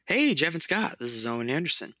Hey, Jeff and Scott, this is Owen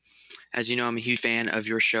Anderson. As you know, I'm a huge fan of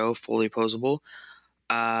your show, Fully Poseable.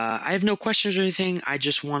 I have no questions or anything. I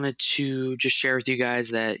just wanted to share with you guys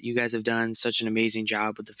that you guys have done such an amazing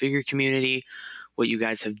job with the figure community. What you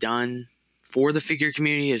guys have done for the figure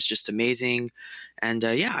community is just amazing. And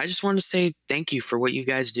I just wanted to say thank you for what you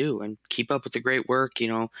guys do and keep up with the great work. You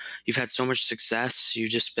know, you've had so much success. You've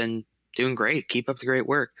just been doing great. Keep up the great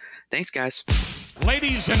work. Thanks, guys.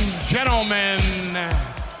 Ladies and gentlemen,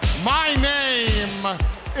 my name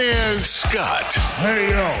is Scott.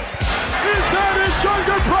 Hey, yo. Is that his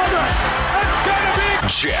younger brother? It's gonna be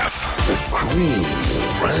Jeff. The cream will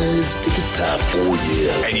rise to the top. Oh,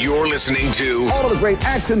 yeah. And you're listening to all of the great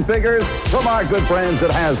action figures from our good friends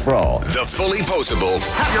at Hasbro. The Fully Poseable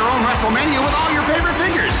Have your own WrestleMania with all your favorite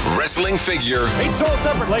figures. Wrestling Figure Each sold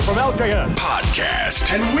separately from LJN.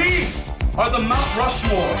 Podcast. And we are the Mount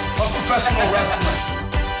Rushmore of professional wrestling.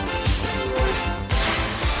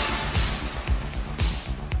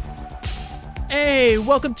 Hey,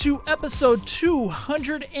 welcome to episode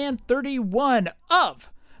 231 of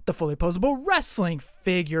the Fully Poseable Wrestling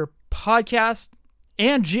Figure Podcast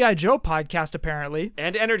and G.I. Joe Podcast, apparently.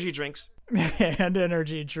 And energy drinks. And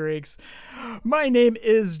energy drinks. My name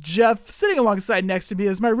is Jeff. Sitting alongside next to me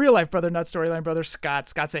is my real-life brother, not storyline brother, Scott.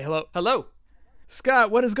 Scott, say hello. Hello.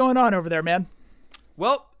 Scott, what is going on over there, man?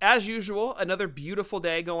 Well, as usual, another beautiful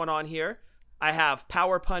day going on here. I have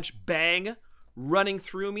Power Punch Bang running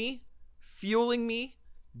through me, fueling me,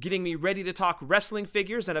 getting me ready to talk wrestling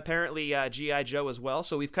figures, and apparently G.I. Joe as well.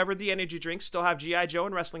 So we've covered the energy drinks, still have G.I. Joe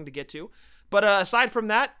and wrestling to get to. But aside from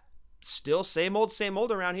that, still same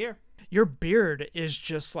old around here. Your beard is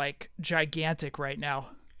just like gigantic right now.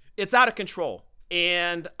 It's out of control.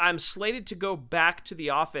 And I'm slated to go back to the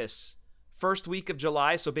office first week of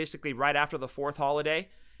July, so basically right after the 4th holiday.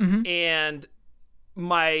 Mm-hmm. And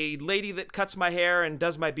my lady that cuts my hair and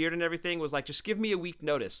does my beard and everything was like, just give me a week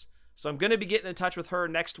notice. So I'm going to be getting in touch with her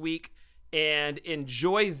next week and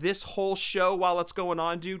enjoy this whole show while it's going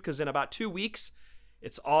on, dude, because in about 2 weeks,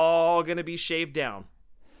 it's all going to be shaved down.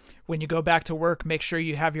 When you go back to work, make sure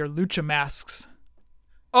you have your lucha masks.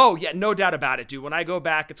 Oh, yeah, no doubt about it, dude. When I go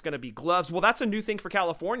back, it's going to be gloves. Well, that's a new thing for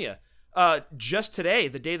California. Just today,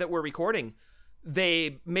 the day that we're recording,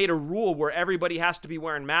 they made a rule where everybody has to be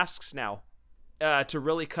wearing masks now to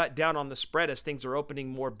really cut down on the spread as things are opening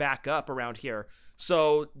more back up around here.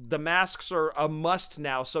 So the masks are a must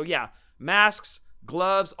now. So yeah, masks,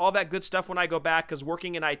 gloves, all that good stuff when I go back, because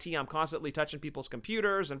working in IT, I'm constantly touching people's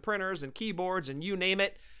computers and printers and keyboards and you name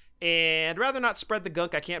it. And rather not spread the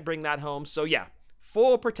gunk, I can't bring that home. So yeah,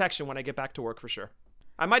 full protection when I get back to work for sure.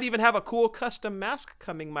 I might even have a cool custom mask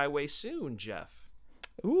coming my way soon, Jeff.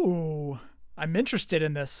 Ooh, I'm interested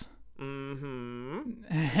in this. Mm-hmm.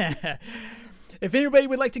 If anybody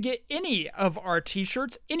would like to get any of our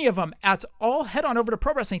t-shirts, any of them at all, head on over to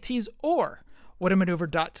Pro Wrestling Tees or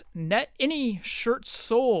whatamaneuver.net. Any shirt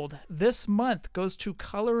sold this month goes to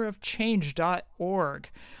colorofchange.org.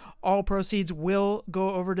 All proceeds will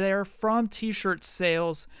go over there from t-shirt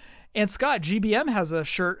sales. And Scott, GBM has a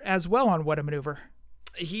shirt as well on What a Maneuver.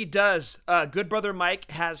 He does. Good brother Mike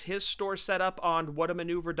has his store set up on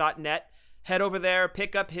whatamaneuver.net. Head over there,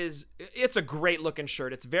 pick up his... It's a great looking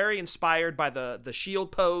shirt. It's very inspired by the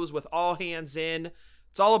shield pose with all hands in.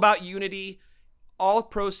 It's all about unity. All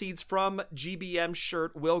proceeds from GBM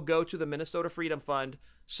shirt will go to the Minnesota Freedom Fund.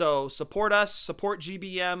 So support us, support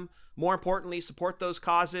GBM. More importantly, support those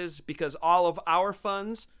causes, because all of our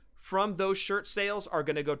funds from those shirt sales are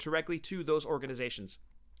going to go directly to those organizations.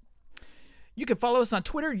 You can follow us on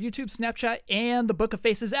Twitter, YouTube, Snapchat, and the Book of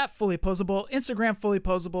Faces at Fully Poseable, Instagram, Fully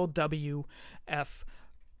Poseable, WFP.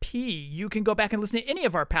 You can go back and listen to any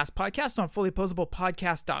of our past podcasts on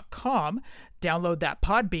FullyPoseablePodcast.com. Download that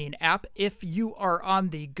Podbean app if you are on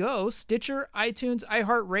the go. Stitcher, iTunes,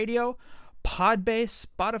 iHeartRadio, Podbase,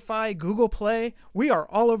 Spotify, Google Play. We are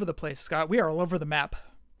all over the place, Scott. We are all over the map.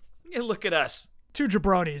 Yeah, look at us. Two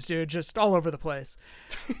jabronis, dude, just all over the place.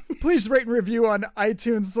 Please rate and review on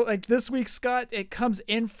iTunes. Like this week, Scott, it comes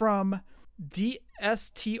in from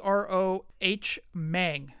DSTROH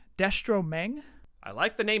Meng. Destro Meng? I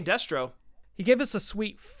like the name Destro. He gave us a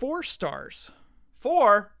sweet 4 stars.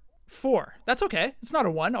 4? 4. That's okay. It's not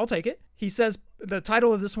a 1. I'll take it. He says the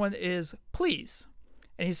title of this one is Please.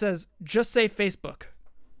 And he says, just say Facebook.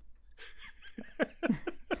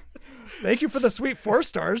 Thank you for the sweet 4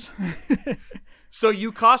 stars. So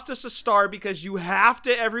you cost us a star because you have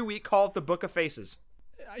to every week call it the Book of Faces.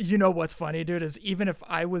 You know what's funny, dude, is even if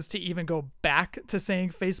I was to even go back to saying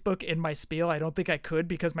Facebook in my spiel, I don't think I could,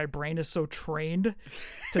 because my brain is so trained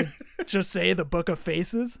to just say the Book of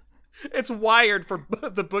Faces. It's wired for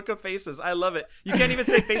the Book of Faces. I love it. You can't even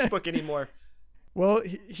say Facebook anymore. Well,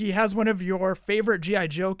 he has one of your favorite G.I.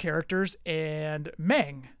 Joe characters and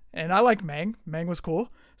Meng. And I like Meng. Meng was cool.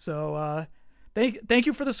 So thank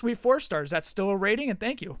you for the sweet 4 stars. That's still a rating, and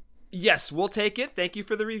thank you. Yes, we'll take it. Thank you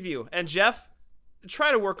for the review. And Jeff,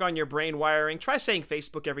 try to work on your brain wiring. Try saying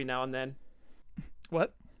Facebook every now and then.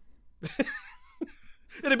 What?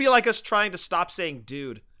 It'd be like us trying to stop saying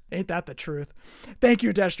dude. Ain't that the truth? Thank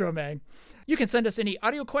you, Destro Mang. You can send us any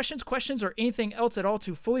audio questions, or anything else at all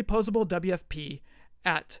to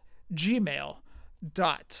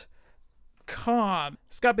fullyposeablewfp@gmail.com.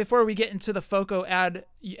 Scott, before we get into the FOCO ad,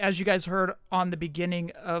 as you guys heard on the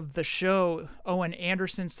beginning of the show, Owen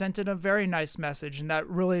Anderson sent in a very nice message, and that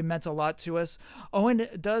really meant a lot to us. Owen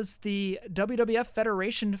does the WWF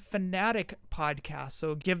Federation Fanatic podcast,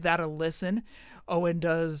 so give that a listen. Owen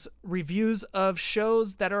does reviews of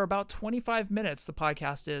shows that are about 25 minutes, the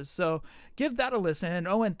podcast is, so give that a listen. And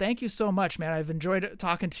Owen, thank you so much, man. I've enjoyed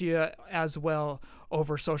talking to you as well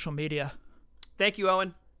over social media. Thank you,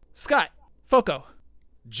 Owen. Scott, FOCO.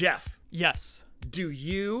 Jeff. Yes. Do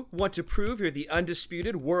you want to prove you're the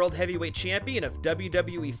undisputed World Heavyweight Champion of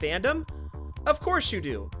WWE fandom? Of course you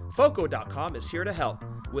do. FOCO.com is here to help.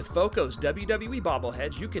 With FOCO's WWE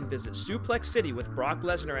bobbleheads, you can visit Suplex City with Brock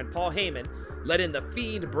Lesnar and Paul Heyman, let in the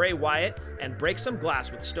Fiend Bray Wyatt, and break some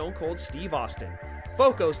glass with Stone Cold Steve Austin.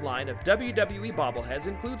 FOCO's line of WWE bobbleheads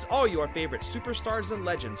includes all your favorite superstars and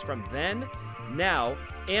legends from then, now,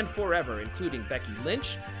 and forever, including Becky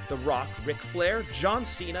Lynch, The Rock, Ric Flair, John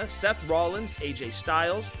Cena, Seth Rollins, AJ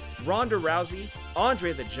Styles, Ronda Rousey,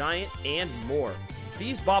 Andre the Giant, and more.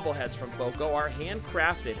 These bobbleheads from FOCO are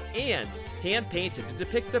handcrafted and hand-painted to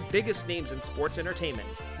depict the biggest names in sports entertainment,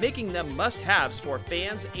 making them must-haves for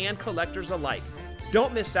fans and collectors alike.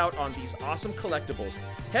 Don't miss out on these awesome collectibles.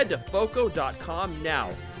 Head to FOCO.com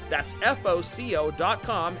now. That's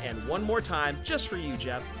FOCO.com, and one more time, just for you,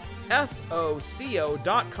 Jeff,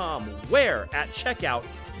 FOCO.com, where at checkout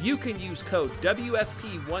you can use code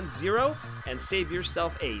WFP10 and save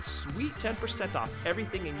yourself a sweet 10% off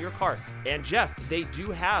everything in your cart. And Jeff, they do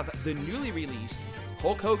have the newly released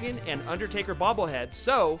Hulk Hogan and Undertaker bobblehead,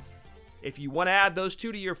 so if you want to add those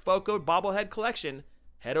two to your FOCO bobblehead collection,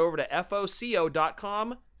 head over to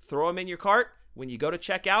FOCO.com, throw them in your cart. When you go to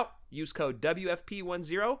checkout, use code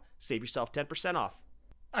WFP10, save yourself 10% off.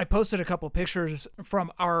 I posted a couple pictures from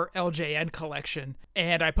our LJN collection,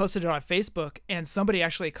 and I posted it on Facebook, and somebody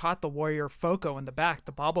actually caught the Warrior FOCO in the back,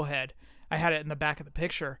 the bobblehead. I had it in the back of the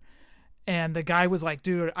picture, and the guy was like,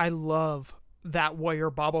 dude, I love that Warrior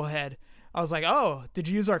bobblehead. I was like, oh, did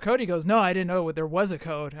you use our code? He goes, no, I didn't know there was a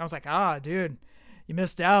code. I was like, dude, you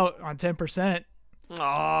missed out on 10%.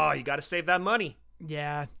 Oh, you got to save that money.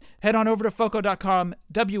 Yeah. Head on over to FOCO.com,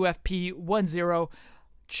 WFP10.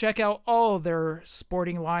 Check out all their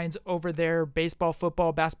sporting lines over there, baseball,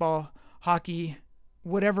 football, basketball, hockey,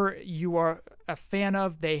 whatever you are a fan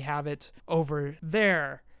of, they have it over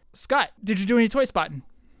there. Scott, did you do any toy spotting?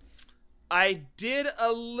 I did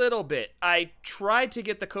a little bit. I tried to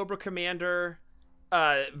get the Cobra Commander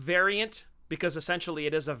variant, because essentially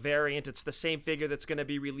it is a variant. It's the same figure that's going to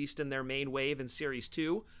be released in their main wave in Series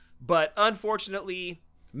 2, but unfortunately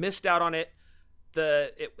missed out on it.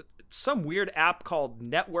 Some weird app called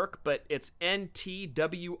Network, but it's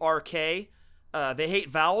NTWRK. They hate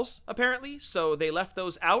vowels, apparently, so they left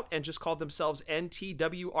those out and just called themselves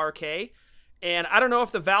NTWRK. And I don't know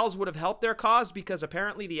if the vowels would have helped their cause, because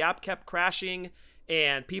apparently the app kept crashing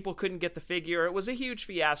and people couldn't get the figure. It was a huge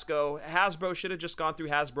fiasco. Hasbro should have just gone through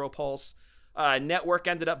Hasbro Pulse. Network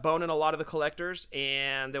ended up boning a lot of the collectors,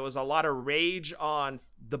 and there was a lot of rage on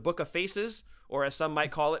the Book of Faces, or as some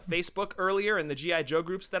might call it, Facebook, earlier in the G.I. Joe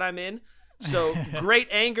groups that I'm in. So great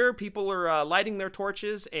anger. People are lighting their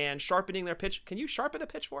torches and sharpening their pitch. Can you sharpen a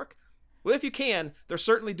pitchfork? Well, if you can, they're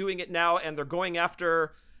certainly doing it now, and they're going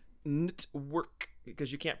after network,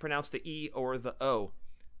 because you can't pronounce the E or the O.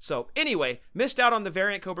 So anyway, missed out on the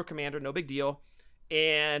variant Cobra Commander, no big deal,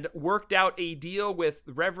 and worked out a deal with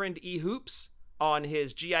Reverend E. Hoops on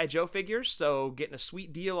his G.I. Joe figures, so getting a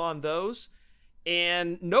sweet deal on those.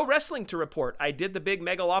 And no wrestling to report. I did the big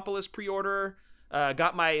Megalopolis pre-order,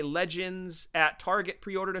 got my Legends at Target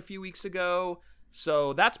pre-ordered a few weeks ago,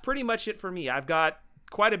 so that's pretty much it for me. I've got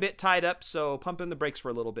quite a bit tied up, so pumping the brakes for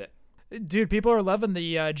a little bit. Dude, people are loving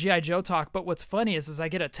the G.I. Joe talk, but what's funny is I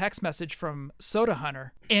get a text message from Soda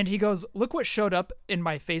Hunter, and he goes, look what showed up in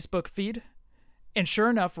my Facebook feed. And sure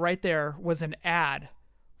enough, right there was an ad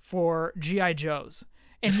for G.I. Joes.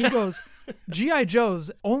 And he goes, G.I.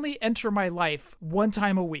 Joes only enter my life one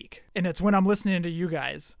time a week, and it's when I'm listening to you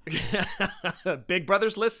guys. Big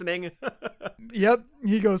Brother's listening. Yep.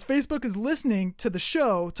 He goes, Facebook is listening to the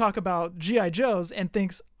show talk about G.I. Joes and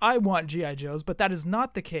thinks I want G.I. Joes, but that is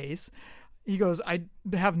not the case. He goes, I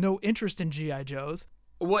have no interest in G.I. Joes.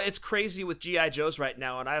 Well, it's crazy with G.I. Joes right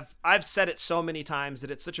now, and I've said it so many times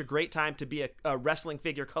that it's such a great time to be a wrestling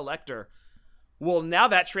figure collector. Well, now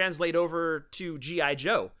that translates over to G.I.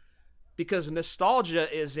 Joe, because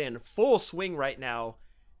nostalgia is in full swing right now,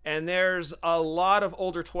 and there's a lot of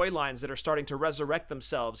older toy lines that are starting to resurrect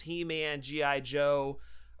themselves. He-Man, G.I. Joe.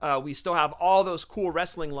 We still have all those cool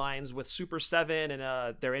wrestling lines with Super 7 and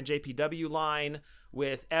their NJPW line,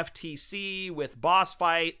 with FTC, with Boss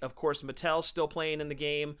Fight. Of course, Mattel's still playing in the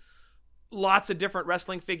game. Lots of different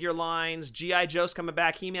wrestling figure lines. G.I. Joe's coming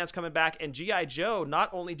back. He-Man's coming back. And G.I. Joe, not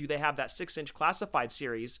only do they have that 6-inch classified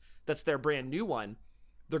series, that's their brand new one,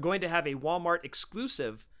 they're going to have a Walmart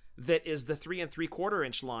exclusive that is the 3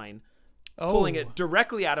 3/4-inch line, pulling it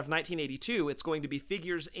directly out of 1982. It's going to be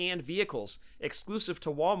figures and vehicles exclusive to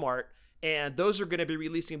Walmart, and those are going to be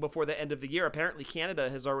releasing before the end of the year. Apparently, Canada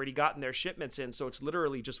has already gotten their shipments in, so it's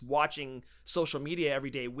literally just watching social media every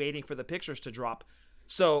day, waiting for the pictures to drop.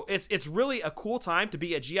 So it's really a cool time to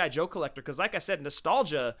be a G.I. Joe collector, because like I said,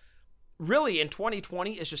 nostalgia really in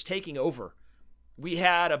 2020 is just taking over. We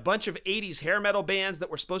had a bunch of 80s hair metal bands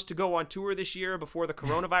that were supposed to go on tour this year before the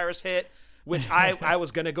coronavirus hit, which I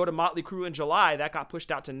was going to go to Motley Crue in July. That got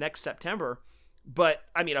pushed out to next September. But,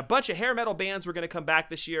 I mean, a bunch of hair metal bands were going to come back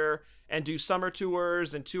this year and do summer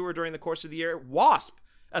tours and tour during the course of the year. Wasp,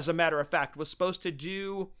 as a matter of fact, was supposed to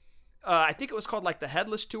do... I think it was called like the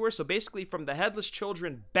Headless Tour. So basically from the Headless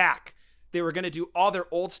Children back, they were going to do all their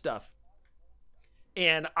old stuff.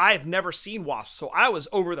 And I've never seen Wasp, so I was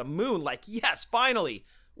over the moon like, yes, finally.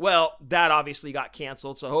 Well, that obviously got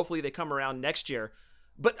canceled, so hopefully they come around next year.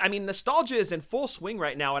 But, I mean, nostalgia is in full swing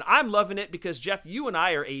right now, and I'm loving it because, Jeff, you and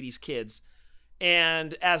I are 80s kids.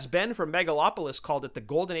 And as Ben from Megalopolis called it, the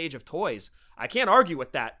golden age of toys. I can't argue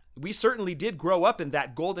with that. We certainly did grow up in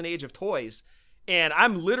that golden age of toys. And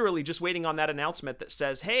I'm literally just waiting on that announcement that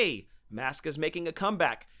says, hey, Mask is making a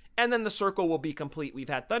comeback. And then the circle will be complete. We've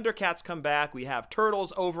had Thundercats come back. We have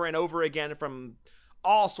Turtles over and over again from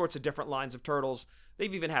all sorts of different lines of Turtles.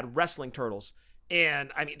 They've even had wrestling Turtles.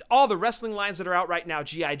 And, I mean, all the wrestling lines that are out right now,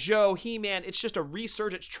 G.I. Joe, He-Man, it's just a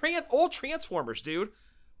resurgence. Old Transformers, dude.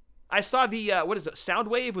 I saw the,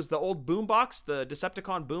 Soundwave was the old boombox, the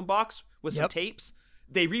Decepticon boombox with some tapes.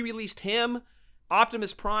 They re-released him.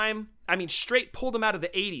 Optimus Prime, I mean, straight pulled him out of the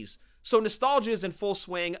 80s. So nostalgia is in full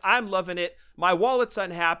swing. I'm loving it. My wallet's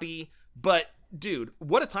unhappy, but dude,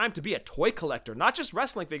 what a time to be a toy collector. Not just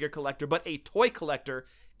wrestling figure collector, but a toy collector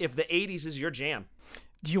if the 80s is your jam.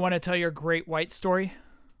 Do you want to tell your Great White story?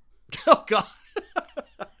 Oh, God.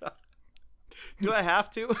 Do I have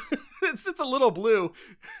to? It's a little blue.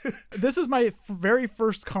 This is my very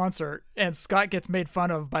first concert, and Scott gets made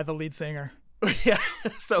fun of by the lead singer. Yeah,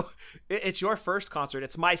 so it's your first concert.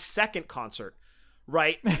 It's my second concert,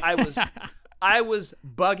 right? I was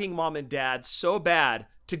bugging mom and dad so bad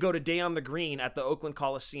to go to Day on the Green at the Oakland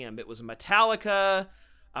Coliseum. It was Metallica.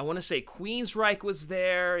 I want to say Queensryche was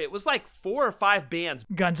there. It was like 4 or 5 bands.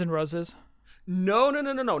 Guns N' Roses? No,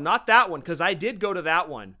 not that one, because I did go to that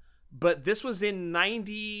one. But this was in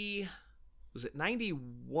 90... Was it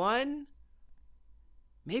 91?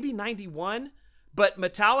 Maybe 91? But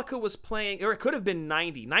Metallica was playing, or it could have been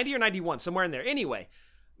 90 or 91, somewhere in there. Anyway,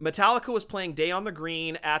 Metallica was playing Day on the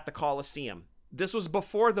Green at the Coliseum. This was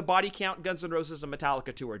before the Body Count, Guns N' Roses, and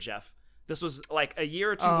Metallica tour, Jeff. This was like a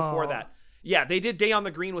year or two before that. Yeah, they did Day on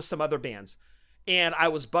the Green with some other bands. And I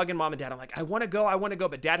was bugging mom and dad. I'm like, I want to go.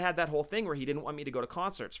 But dad had that whole thing where he didn't want me to go to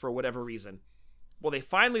concerts for whatever reason. Well, they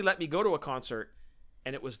finally let me go to a concert,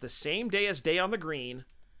 and it was the same day as Day on the Green.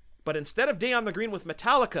 But instead of Day on the Green with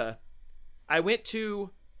Metallica, I went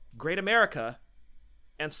to Great America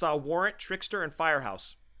and saw Warrant, Trickster, and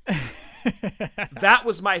Firehouse. That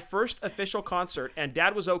was my first official concert, and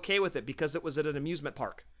Dad was okay with it because it was at an amusement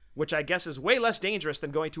park, which I guess is way less dangerous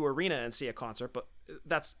than going to arena and see a concert, but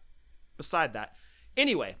that's beside that.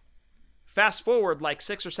 Anyway, fast forward like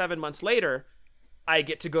 6 or 7 months later, I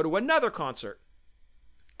get to go to another concert,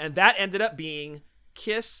 and that ended up being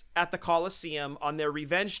Kiss at the Coliseum on their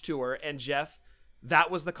Revenge tour, and Jeff,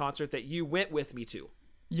 that was the concert that you went with me to.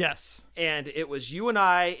 Yes. And it was you and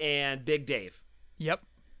I and Big Dave. Yep.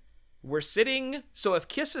 We're sitting, so if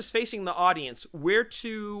Kiss is facing the audience, we're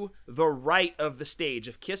to the right of the stage.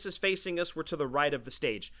 If Kiss is facing us, we're to the right of the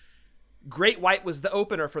stage. Great White was the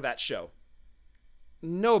opener for that show.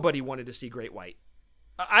 Nobody wanted to see Great White.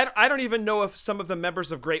 I don't even know if some of the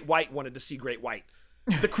members of Great White wanted to see Great White.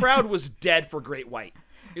 The crowd was dead for Great White.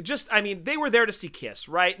 They were there to see Kiss,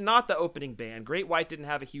 right? Not the opening band. Great White didn't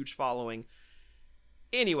have a huge following.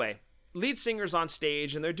 Anyway, lead singer's on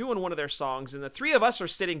stage, and they're doing one of their songs, and the three of us are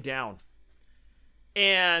sitting down.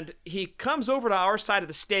 And he comes over to our side of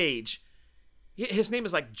the stage. His name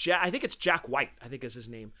is like Jack. I think it's Jack White, I think is his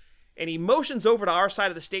name. And he motions over to our side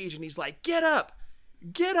of the stage, and he's like, get up.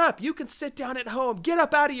 Get up. You can sit down at home. Get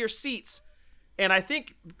up out of your seats. And I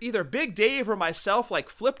think either Big Dave or myself like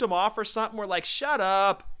flipped him off or something. We're like, shut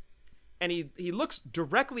up. And he looks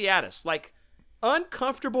directly at us, like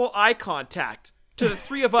uncomfortable eye contact to the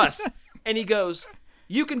three of us. And he goes,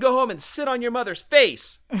 you can go home and sit on your mother's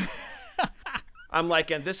face. I'm like,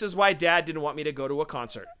 and this is why Dad didn't want me to go to a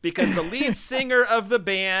concert, because the lead singer of the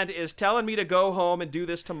band is telling me to go home and do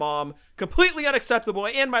this to Mom. Completely unacceptable.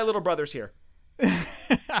 And my little brother's here.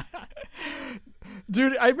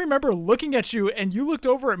 Dude, I remember looking at you and you looked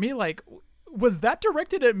over at me like, was that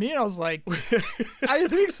directed at me? And I was like, I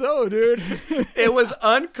think so, dude. It was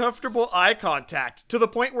uncomfortable eye contact to the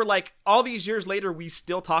point where like all these years later, we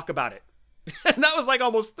still talk about it. And that was like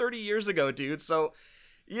almost 30 years ago, dude. So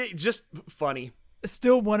yeah, just funny.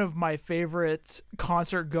 Still one of my favorite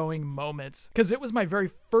concert going moments, because it was my very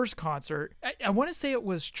first concert. I want to say it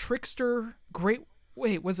was Trickster,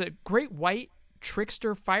 was it Great White,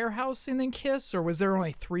 Trickster, Firehouse, and then Kiss, or was there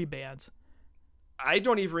only 3 bands? I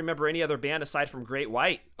don't even remember any other band aside from Great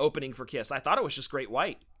White opening for Kiss. I thought it was just Great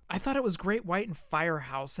White. I thought it was Great White and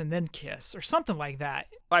Firehouse and then Kiss or something like that.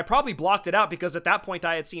 I probably blocked it out because at that point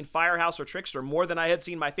I had seen Firehouse or Trickster more than I had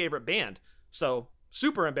seen my favorite band. So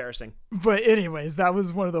super embarrassing. But anyways, that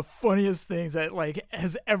was one of the funniest things that like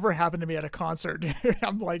has ever happened to me at a concert.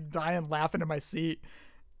 I'm like dying laughing in my seat.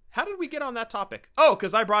 How did we get on that topic? Oh,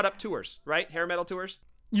 because I brought up tours, right? Hair metal tours?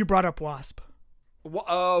 You brought up Wasp.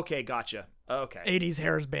 Okay, gotcha. Okay. 80s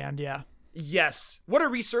hairs band, yeah. Yes. What a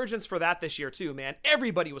resurgence for that this year, too, man.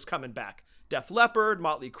 Everybody was coming back. Def Leppard,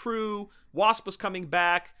 Motley Crue, Wasp was coming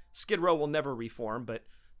back. Skid Row will never reform, but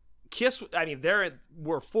Kiss, I mean, they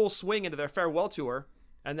were full swing into their farewell tour,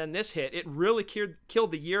 and then this hit. It really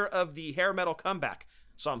killed the year of the hair metal comeback.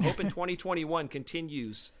 So I'm hoping 2021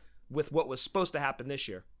 continues with what was supposed to happen this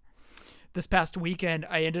year. This past weekend,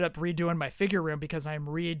 I ended up redoing my figure room because I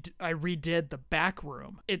redid the back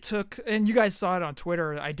room. It took, and you guys saw it on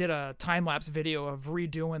Twitter, I did a time-lapse video of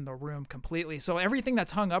redoing the room completely. So everything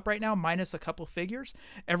that's hung up right now, minus a couple figures,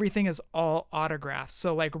 everything is all autographs.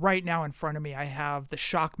 So like right now in front of me, I have the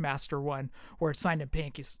Shockmaster one where it's signed in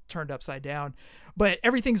pink. He's turned upside down. But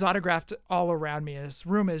everything's autographed all around me. This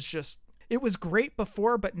room is just, it was great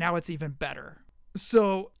before, but now it's even better.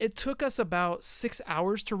 So it took us about 6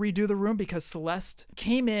 hours to redo the room because Celeste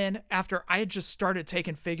came in after I had just started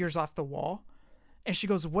taking figures off the wall. And she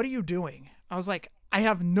goes, what are you doing? I was like, I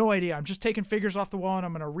have no idea. I'm just taking figures off the wall and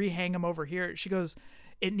I'm going to rehang them over here. She goes,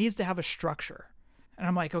 it needs to have a structure. And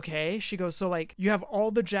I'm like, okay. She goes, so like you have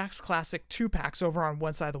all the Jack's Classic 2-packs over on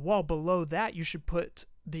one side of the wall. Below that, you should put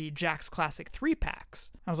the Jack's Classic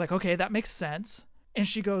 3-packs. I was like, okay, that makes sense. And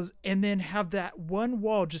she goes, and then have that one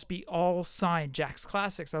wall just be all signed Jack's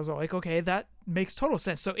Classics. I was like, okay, that makes total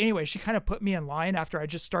sense. So anyway, she kind of put me in line after I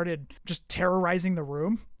just started just terrorizing the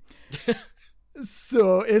room.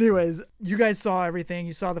 So anyways, you guys saw everything.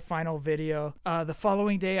 You saw the final video. The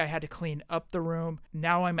following day, I had to clean up the room.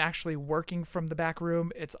 Now I'm actually working from the back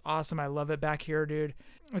room. It's awesome. I love it back here, dude.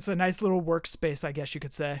 It's a nice little workspace, I guess you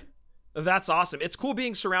could say. That's awesome. It's cool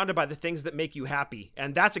being surrounded by the things that make you happy.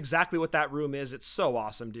 And that's exactly what that room is. It's so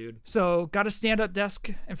awesome, dude. So got a stand-up desk.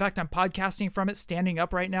 In fact, I'm podcasting from it, standing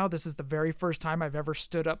up right now. This is the very first time I've ever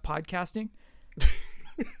stood up podcasting.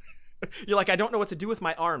 You're like, I don't know what to do with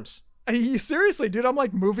my arms. Seriously, dude, I'm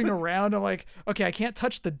like moving around. I'm like, okay, I can't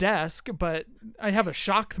touch the desk, but I have a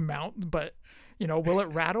shock mount, but you know, will it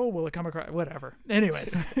rattle? Will it come across? Whatever.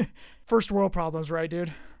 Anyways, first world problems, right,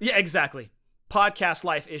 dude? Yeah, exactly. Podcast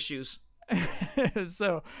life issues.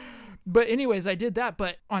 So, but anyways, I did that.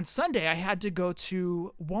 But on Sunday, I had to go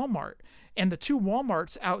to Walmart, and the 2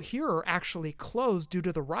 Walmarts out here are actually closed due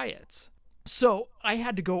to the riots. So I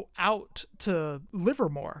had to go out to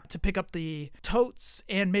Livermore to pick up the totes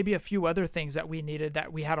and maybe a few other things that we needed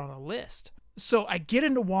that we had on a list. So I get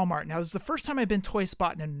into Walmart. Now, this is the first time I've been toy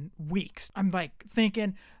spotting in weeks. I'm like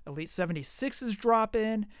thinking Elite 76 is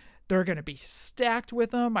dropping. They're going to be stacked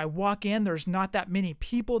with them. I walk in. There's not that many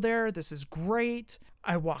people there. This is great.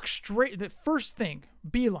 I walk straight. The first thing,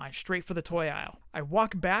 beeline, straight for the toy aisle. I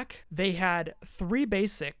walk back. They had 3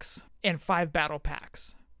 basics and 5 battle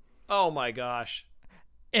packs. Oh my gosh.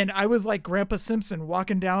 And I was like Grandpa Simpson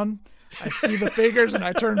walking down I see the figures and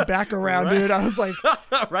I turn back around, dude. I was like,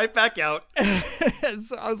 right back out.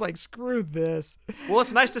 So I was like, screw this. Well,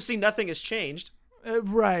 it's nice to see nothing has changed.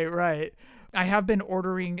 Right. I have been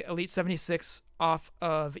ordering Elite 76 off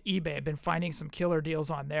of eBay. I've been finding some killer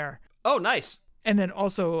deals on there. Oh, nice. And then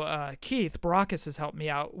also Keith Baracus has helped me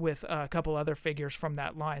out with a couple other figures from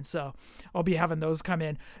that line. So I'll be having those come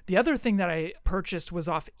in. The other thing that I purchased was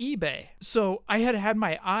off eBay. So I had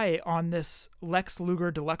my eye on this Lex Luger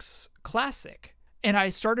Deluxe Classic. And I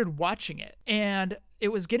started watching it. And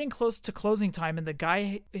it was getting close to closing time. And the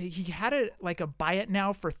guy, he had it like a buy it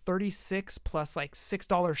now for $36 plus like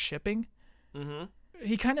 $6 shipping. Mm-hmm.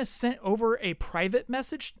 He kind of sent over a private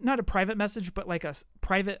message. Not a private message, but like a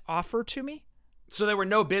private offer to me. So there were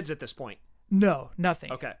no bids at this point? No,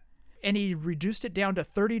 nothing. Okay. And he reduced it down to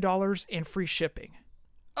 $30 and free shipping.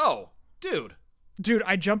 Oh, dude. Dude,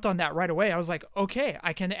 I jumped on that right away. I was like, okay,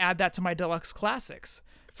 I can add that to my Deluxe Classics.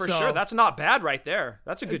 For sure. That's not bad right there.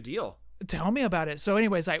 That's a good deal. Tell me about it. So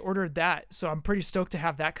anyways, I ordered that. So I'm pretty stoked to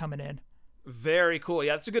have that coming in. Very cool.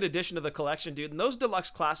 Yeah, that's a good addition to the collection, dude. And those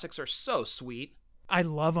Deluxe Classics are so sweet. I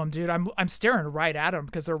love them, dude. I'm staring right at them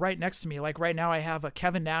because they're right next to me. Like right now I have a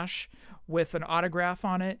Kevin Nash with an autograph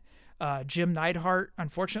on it. Jim Neidhart,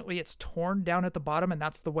 unfortunately, it's torn down at the bottom, and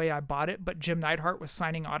that's the way I bought it. But Jim Neidhart was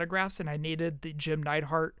signing autographs, and I needed the Jim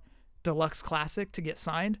Neidhart Deluxe Classic to get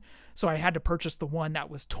signed. So I had to purchase the one that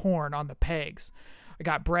was torn on the pegs. I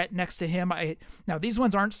got Brett next to him. Now, these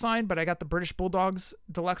ones aren't signed, but I got the British Bulldogs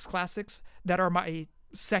Deluxe Classics that are my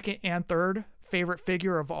second and third favorite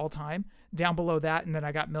figure of all time. Down below that, and then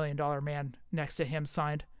I got $1 Million Man next to him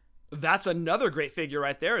signed. That's another great figure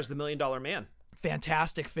right there, is the $1 Million Man.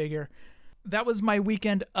 Fantastic figure. That was my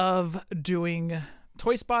weekend of doing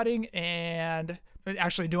toy spotting and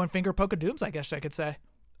actually doing finger poke of dooms, I guess I could say.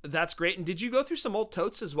 That's great. And did you go through some old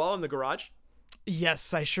totes as well in the garage?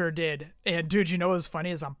 Yes, I sure did. And dude, you know what's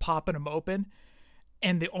funny is I'm popping them open,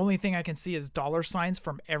 and the only thing I can see is dollar signs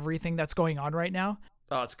from everything that's going on right now.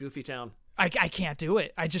 Oh, it's Goofy Town. I can't do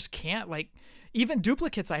it. I just can't. Like, even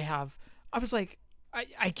duplicates I have, I was like,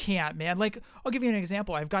 I can't, man. Like, I'll give you an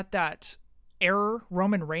example. I've got that Error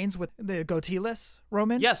Roman Reigns with the goateeless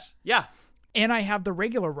Roman. Yes, yeah. And I have the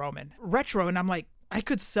regular Roman retro, and I'm like, I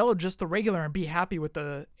could sell just the regular and be happy with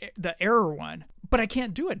the Error one, but I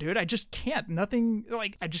can't do it, dude. I just can't. Nothing,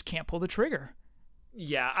 like, I just can't pull the trigger.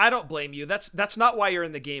 Yeah, I don't blame you. That's not why you're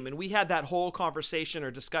in the game. And we had that whole conversation or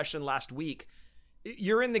discussion last week.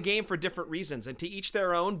 You're in the game for different reasons, and to each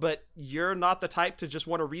their own, but you're not the type to just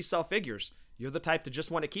want to resell figures. You're the type to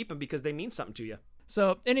just want to keep them because they mean something to you.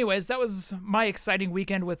 So anyways, that was my exciting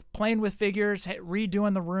weekend with playing with figures,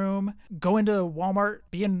 redoing the room, going to Walmart,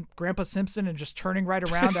 being Grandpa Simpson and just turning right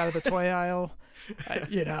around out of the toy aisle.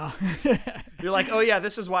 You know. You're like, oh yeah,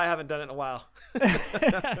 this is why I haven't done it in a while.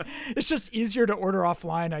 It's just easier to order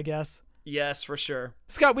offline, I guess. Yes, for sure.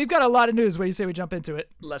 Scott, we've got a lot of news. What do you say we jump into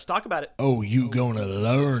it? Let's talk about it. Oh, you gonna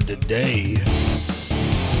learn today.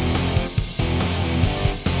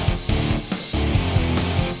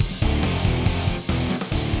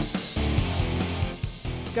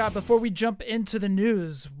 Scott, before we jump into the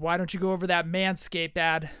news, why don't you go over that Manscaped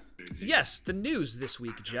ad? Yes, the news this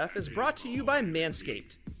week, Jeff, is brought to you by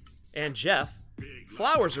Manscaped. And Jeff,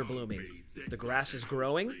 flowers are blooming, the grass is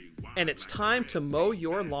growing, and it's time to mow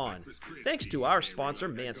your lawn. Thanks to our sponsor,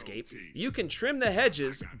 Manscaped, you can trim the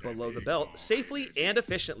hedges below the belt safely and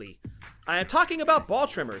efficiently. I am talking about ball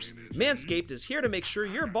trimmers. Manscaped is here to make sure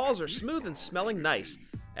your balls are smooth and smelling nice.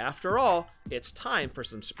 After all, it's time for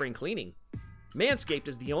some spring cleaning. Manscaped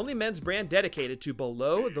is the only men's brand dedicated to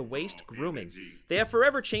below-the-waist grooming. They have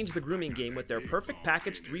forever changed the grooming game with their Perfect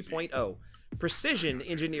Package 3.0.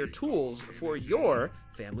 Precision-engineered tools for your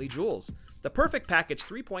family jewels. The Perfect Package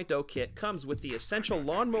 3.0 kit comes with the essential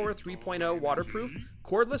Lawnmower 3.0 waterproof,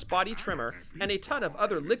 cordless body trimmer, and a ton of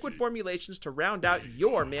other liquid formulations to round out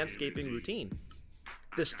your manscaping routine.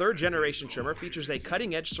 This third-generation trimmer features a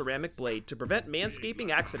cutting-edge ceramic blade to prevent manscaping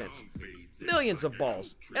accidents. Millions of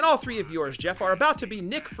balls, and all three of yours, Jeff, are about to be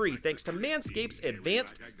nick-free thanks to Manscaped's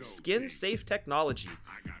advanced skin-safe technology.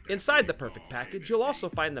 Inside the Perfect Package, you'll also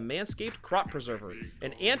find the Manscaped Crop Preserver,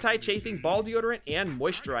 an anti-chafing ball deodorant and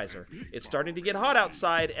moisturizer. It's starting to get hot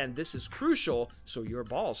outside, and this is crucial so your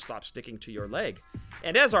balls stop sticking to your leg.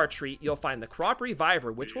 And as our treat, you'll find the Crop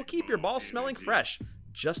Reviver, which will keep your balls smelling fresh,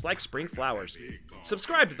 just like spring flowers.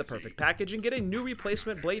 Subscribe to the Perfect Package and get a new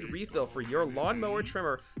replacement blade refill for your lawnmower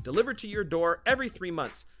trimmer delivered to your door every 3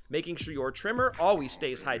 months, making sure your trimmer always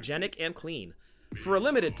stays hygienic and clean. For a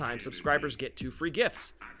limited time, subscribers get 2 free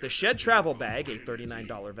gifts: the Shed Travel Bag, a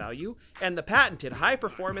 $39 value, and the patented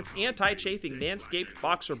high-performance anti-chafing Manscaped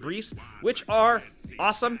Boxer Briefs, which are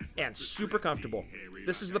awesome and super comfortable.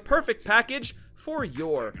 This is the perfect package for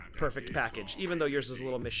your perfect package, even though yours is a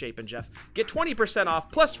little misshapen, Jeff. Get 20%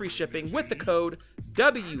 off plus free shipping with the code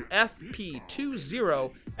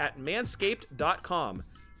WFP20 at manscaped.com.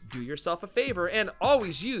 Do yourself a favor and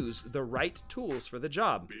always use the right tools for the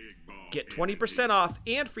job. Get 20% off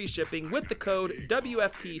and free shipping with the code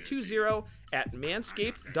WFP20 at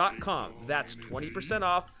manscaped.com. That's 20%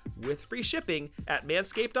 off with free shipping at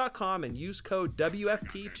manscaped.com and use code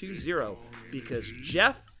WFP20 because,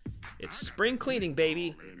 Jeff, it's spring cleaning,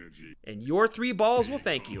 baby, and your 3 balls will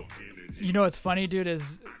thank you. You know what's funny, dude,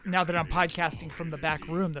 is now that I'm podcasting from the back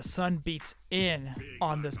room, the sun beats in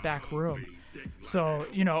on this back room. So,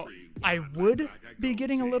 you know, I would be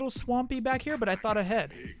getting a little swampy back here, but I thought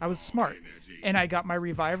ahead. I was smart. And I got my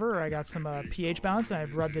Reviver, or I got some pH balance, and I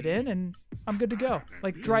rubbed it in, and I'm good to go.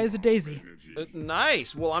 Like dry as a daisy.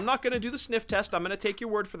 Nice. Well, I'm not going to do the sniff test. I'm going to take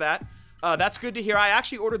your word for that. That's good to hear. I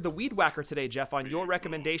actually ordered the Weed Whacker today, Jeff, on your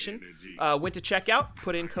recommendation. Went to checkout,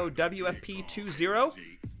 put in code WFP20,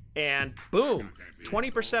 and boom,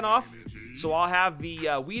 20% off. So I'll have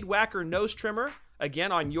the Weed Whacker nose trimmer,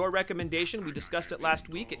 again, on your recommendation. We discussed it last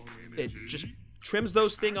week. It just trims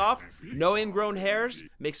those things off. No ingrown hairs.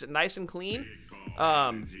 Makes it nice and clean.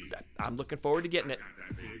 I'm looking forward to getting it.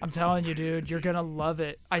 I'm telling you, dude, you're gonna love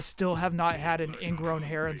it. I still have not had an ingrown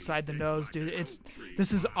hair inside the nose, dude.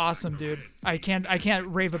 This is awesome, dude. I can't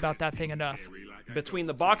rave about that thing enough. Between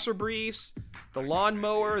the boxer briefs, the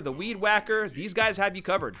lawnmower, the Weed Whacker, these guys have you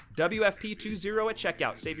covered. WFP20 at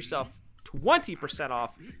checkout. Save yourself 20%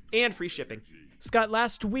 off and free shipping. Scott,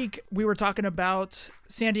 last week we were talking about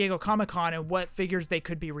San Diego Comic-Con and what figures they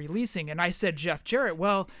could be releasing, and I said Jeff Jarrett.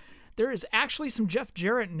 Well, there is actually some Jeff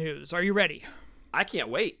Jarrett news. Are you ready? I can't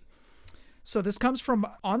wait. So this comes from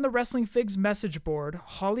on the Wrestling Figs message board,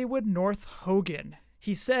 Hollywood North Hogan.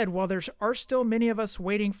 He said, while there are still many of us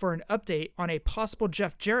waiting for an update on a possible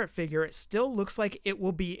Jeff Jarrett figure, it still looks like it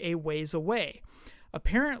will be a ways away.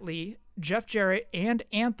 Apparently, Jeff Jarrett and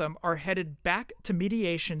Anthem are headed back to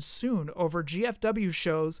mediation soon over GFW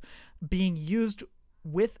shows being used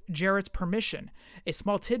with Jarrett's permission. A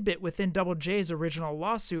small tidbit within Double J's original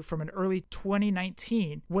lawsuit from an early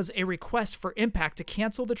 2019 was a request for Impact to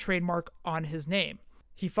cancel the trademark on his name.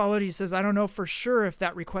 He says, I don't know for sure if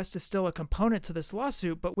that request is still a component to this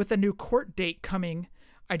lawsuit, but with a new court date coming,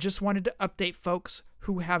 I just wanted to update folks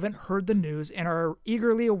who haven't heard the news and are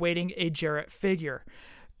eagerly awaiting a Jarrett figure.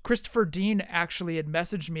 Christopher Dean actually had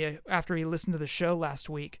messaged me after he listened to the show last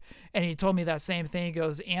week, and he told me that same thing. He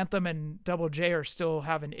goes, Anthem and Double J are still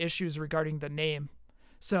having issues regarding the name.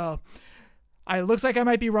 So, it looks like I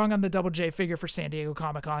might be wrong on the Double J figure for San Diego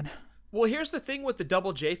Comic-Con. Well, here's the thing with the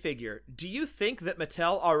Double J figure. Do you think that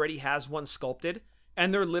Mattel already has one sculpted,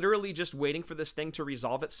 and they're literally just waiting for this thing to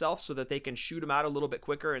resolve itself so that they can shoot him out a little bit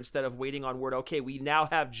quicker instead of waiting on word, okay, we now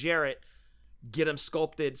have Jarrett, get him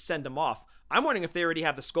sculpted, send him off? I'm wondering if they already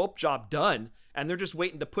have the sculpt job done, and they're just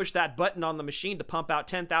waiting to push that button on the machine to pump out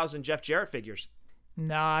 10,000 Jeff Jarrett figures.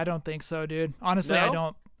 Nah, I don't think so, dude. Honestly,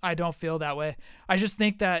 No? I don't feel that way. I just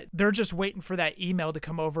think that they're just waiting for that email to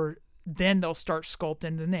come over. Then they'll start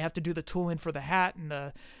sculpting. Then they have to do the tooling for the hat and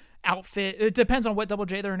the outfit. It depends on what Double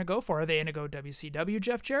J they're going to go for. Are they going to go WCW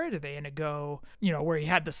Jeff Jarrett? Are they going to go, where he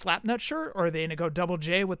had the Slapnut shirt? Or are they going to go Double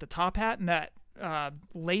J with the top hat and that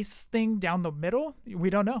lace thing down the middle? We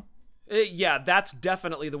don't know. Yeah, that's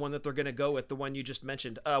definitely the one that they're going to go with, the one you just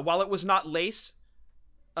mentioned. While it was not lace,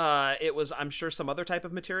 it was, I'm sure, some other type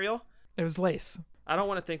of material. It was lace. I don't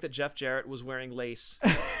want to think that Jeff Jarrett was wearing lace.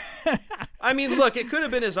 I mean, look, it could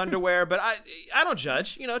have been his underwear, but I don't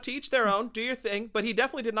judge. To each their own. Do your thing. But he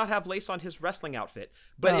definitely did not have lace on his wrestling outfit.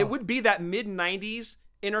 But It would be that mid-90s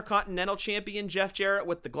Intercontinental Champion Jeff Jarrett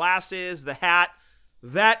with the glasses, the hat.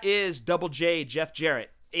 That is Double J Jeff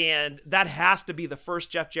Jarrett. And that has to be the first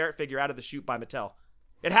Jeff Jarrett figure out of the chute by Mattel.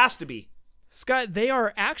 It has to be. Scott, they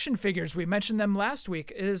are action figures. We mentioned them last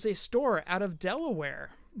week. It is a store out of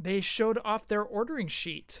Delaware. They showed off their ordering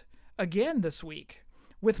sheet again this week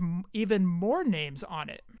with even more names on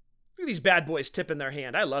it. Look at these bad boys tipping their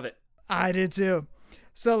hand. I love it. I did too.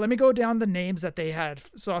 So let me go down the names that they had.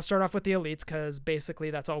 So I'll start off with the elites because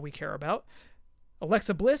basically that's all we care about.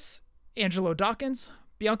 Alexa Bliss, Angelo Dawkins,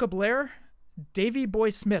 Bianca Belair, Davey Boy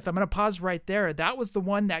Smith. I'm going to pause right there. That was the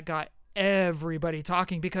one that got everybody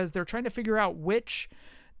talking because they're trying to figure out which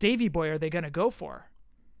Davey Boy are they going to go for.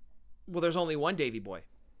 Well, there's only one Davey Boy.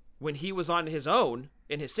 When he was on his own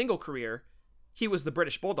in his single career, he was the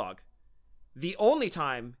British Bulldog. The only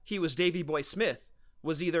time he was Davey Boy Smith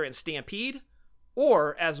was either in Stampede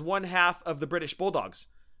or as one half of the British Bulldogs.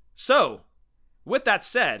 So, with that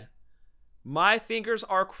said, my fingers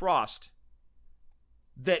are crossed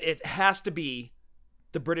that it has to be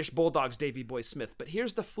the British Bulldogs Davey Boy Smith. But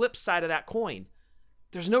here's the flip side of that coin.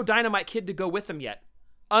 There's no Dynamite Kid to go with him yet.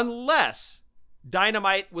 Unless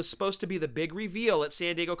Dynamite was supposed to be the big reveal at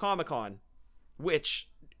San Diego Comic-Con. Which,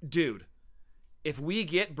 dude, if we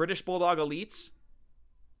get British Bulldog Elites,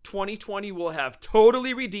 2020 will have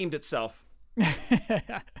totally redeemed itself.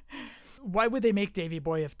 Why would they make Davey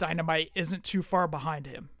Boy if Dynamite isn't too far behind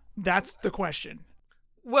him? That's the question.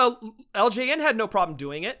 Well, LJN had no problem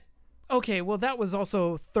doing it. Okay, well, that was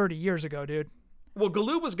also 30 years ago, dude. Well,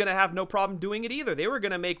 Galoo was going to have no problem doing it either. They were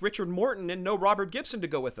going to make Richard Morton and no Robert Gibson to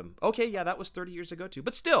go with him. Okay, yeah, that was 30 years ago too.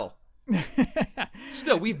 But still,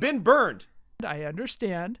 we've been burned. I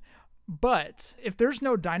understand. But if there's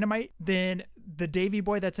no Dynamite, then the Davey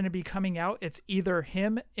Boy that's going to be coming out, it's either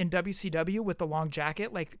him in WCW with the long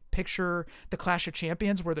jacket, like picture the Clash of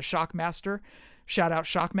Champions where the Shockmaster, shout out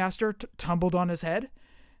Shockmaster, tumbled on his head.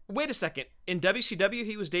 Wait a second. In WCW,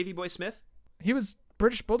 he was Davey Boy Smith? He was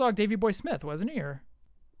British Bulldog Davey Boy Smith, wasn't he? Or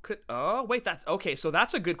wait, that's okay. So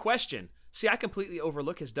that's a good question. See, I completely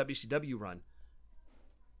overlook his WCW run.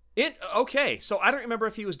 Okay, so I don't remember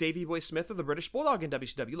if he was Davey Boy Smith or the British Bulldog in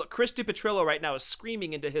WCW. Look, Chris DiPetrillo right now is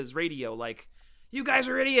screaming into his radio like, "You guys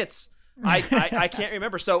are idiots." I can't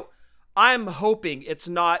remember. So I'm hoping it's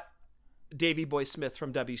not Davey Boy Smith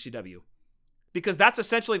from WCW, because that's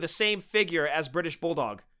essentially the same figure as British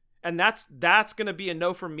Bulldog, and that's gonna be a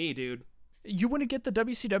no from me, dude. You wouldn't get the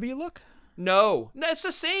WCW look? No, it's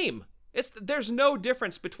the same. There's no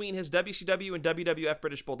difference between his WCW and WWF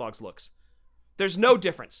British Bulldogs looks. There's no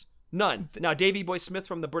difference. None. Now, Davey Boy Smith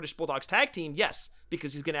from the British Bulldogs tag team, yes,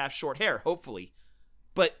 because he's going to have short hair, hopefully.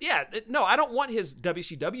 But yeah, no, I don't want his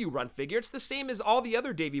WCW run figure. It's the same as all the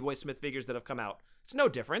other Davey Boy Smith figures that have come out. It's no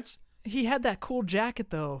difference. He had that cool jacket,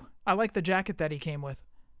 though. I like the jacket that he came with,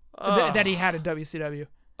 that he had in WCW.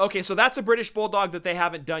 Okay, so that's a British Bulldog that they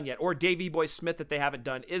haven't done yet, or Davey Boy Smith that they haven't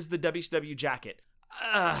done, is the WCW jacket.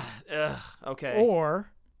 Okay.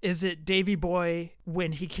 Or is it Davey Boy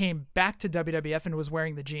when he came back to WWF and was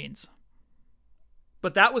wearing the jeans?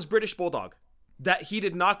 But that was British Bulldog. That he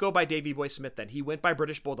did not go by Davey Boy Smith then. He went by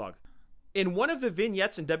British Bulldog. In one of the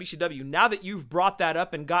vignettes in WCW, now that you've brought that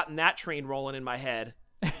up and gotten that train rolling in my head,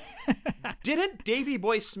 didn't Davey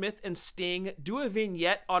Boy Smith and Sting do a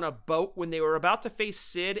vignette on a boat when they were about to face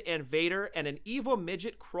Sid and Vader, and an evil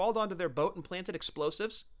midget crawled onto their boat and planted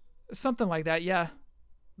explosives? Something like that, yeah.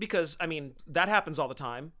 Because, I mean, that happens all the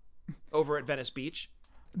time over at Venice Beach.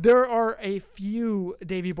 There are a few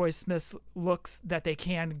Davey Boy Smith looks that they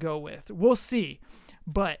can go with. We'll see.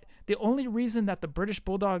 But the only reason that the British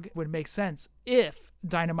Bulldog would make sense if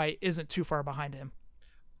Dynamite isn't too far behind him.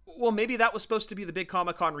 Well, maybe that was supposed to be the big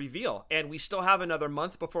Comic-Con reveal, and we still have another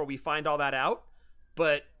month before we find all that out.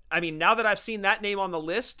 But, I mean, now that I've seen that name on the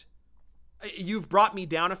list, you've brought me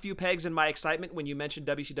down a few pegs in my excitement when you mentioned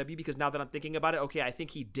WCW, because now that I'm thinking about it, okay, I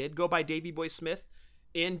think he did go by Davey Boy Smith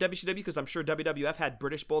in WCW, because I'm sure WWF had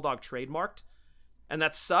British Bulldog trademarked. And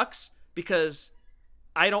that sucks, because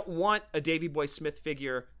I don't want a Davey Boy Smith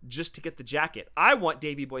figure just to get the jacket. I want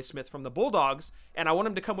Davey Boy Smith from the Bulldogs, and I want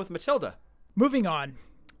him to come with Matilda. Moving on.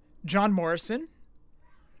 John Morrison,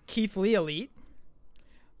 Keith Lee Elite,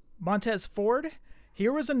 Montez Ford.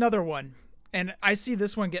 Here was another one, and I see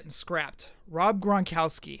this one getting scrapped. Rob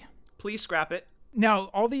Gronkowski. Please scrap it.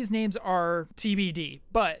 Now, all these names are TBD,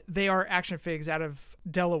 but they are action figs out of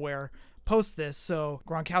Delaware post this, so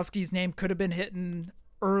Gronkowski's name could have been hitting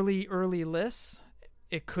early lists.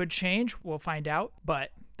 It could change. We'll find out,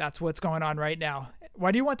 but that's what's going on right now.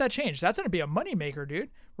 Why do you want that changed? That's going to be a moneymaker,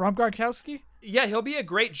 dude. Rob Gronkowski? Yeah, he'll be a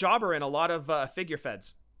great jobber in a lot of figure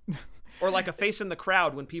feds. Or like a face in the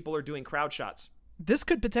crowd when people are doing crowd shots. This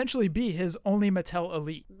could potentially be his only Mattel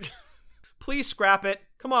Elite. Please scrap it.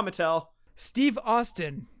 Come on, Mattel. Steve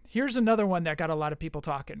Austin. Here's another one that got a lot of people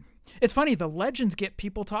talking. It's funny, the legends get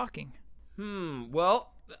people talking.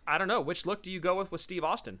 Well, I don't know. Which look do you go with Steve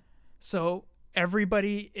Austin? So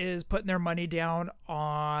everybody is putting their money down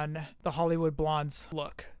on the Hollywood Blondes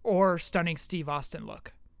look or Stunning Steve Austin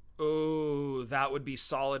look. Oh, that would be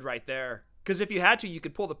solid right there. Because if you had to, you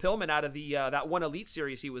could pull the Pillman out of the that one Elite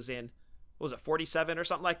series he was in. What was it, 47 or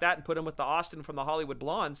something like that, and put him with the Austin from the Hollywood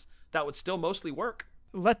Blondes. That would still mostly work.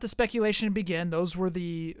 Let the speculation begin. Those were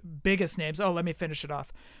the biggest names. Oh, let me finish it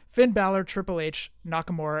off. Finn Balor, Triple H,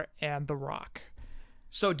 Nakamura, and The Rock.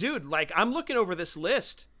 So, dude, like, I'm looking over this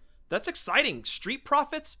list. That's exciting. Street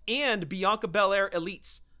Profits and Bianca Belair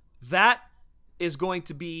Elites. That is going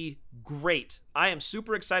to be great. I am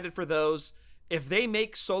super excited for those. If they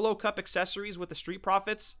make Solo Cup accessories with the Street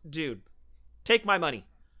Profits, dude, take my money.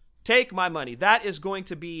 Take my money. That is going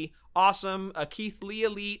to be awesome. A Keith Lee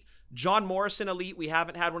Elite, John Morrison Elite. We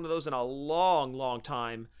haven't had one of those in a long, long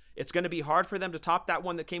time. It's going to be hard for them to top that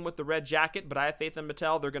one that came with the red jacket, but I have faith in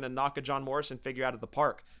Mattel. They're going to knock a John Morrison figure out of the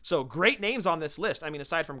park. So great names on this list. I mean,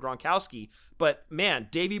 aside from Gronkowski, but man,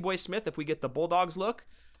 Davey Boy Smith, if we get the Bulldogs look,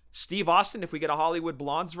 Steve Austin, if we get a Hollywood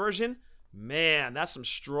Blondes version, man, that's some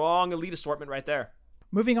strong Elite assortment right there.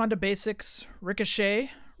 Moving on to basics,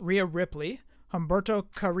 Ricochet, Rhea Ripley, Humberto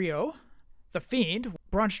Carrillo, The Fiend,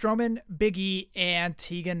 Braun Strowman, Big E, and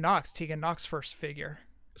Tegan Nox. Tegan Nox first figure.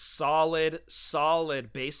 Solid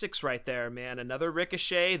basics right there, man. Another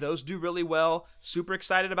Ricochet. Those do really well. Super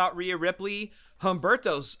excited about Rhea Ripley.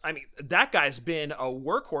 Humberto's, I mean, that guy's been a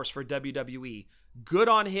workhorse for WWE. Good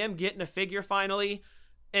on him getting a figure finally.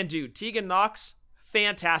 And dude, Tegan Nox,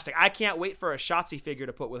 fantastic. I can't wait for a Shotzi figure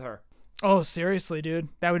to put with her. Oh, seriously, dude.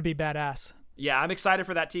 That would be badass. Yeah, I'm excited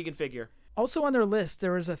for that Tegan figure. Also on their list,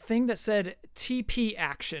 there was a thing that said TP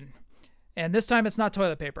action. And this time it's not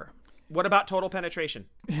toilet paper. What about Total Penetration?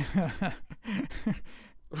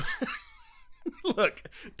 Look,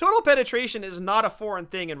 Total Penetration is not a foreign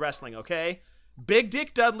thing in wrestling, okay? Big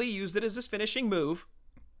Dick Dudley used it as his finishing move.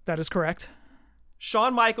 That is correct.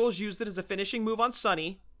 Shawn Michaels used it as a finishing move on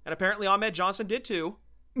Sunny, and apparently Ahmed Johnson did too.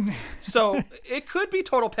 So it could be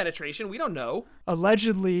Total Penetration. We don't know.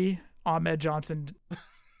 Allegedly, Ahmed Johnson.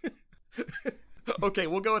 Okay,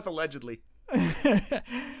 we'll go with allegedly.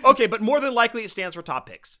 Okay, but more than likely it stands for top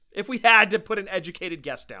picks. If we had to put an educated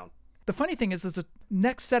guess down. The funny thing is the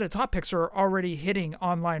next set of top picks are already hitting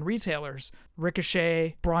online retailers.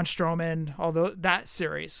 Ricochet, Braun Strowman, although that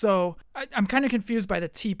series. So I'm kind of confused by the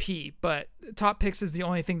TP, but top picks is the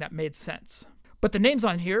only thing that made sense. But the names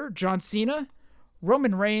on here, John Cena,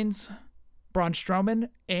 Roman Reigns, Braun Strowman,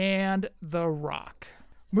 and The Rock.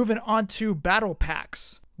 Moving on to battle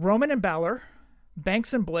packs. Roman and Balor,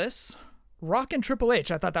 Banks and Bliss, Rock and Triple H.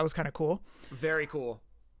 I thought that was kind of cool. Very cool.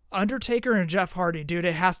 Undertaker and Jeff Hardy. Dude,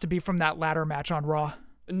 it has to be from that ladder match on Raw.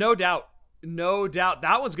 No doubt. No doubt.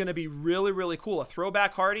 That one's going to be really, really cool. A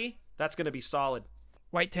throwback Hardy, that's going to be solid.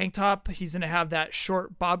 White tank top. He's going to have that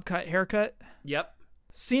short bob cut haircut. Yep.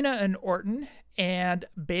 Cena and Orton, and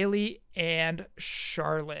Bayley and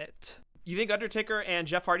Charlotte. You think Undertaker and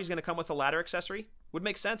Jeff Hardy's going to come with a ladder accessory? Would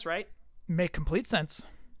make sense, right? Make complete sense.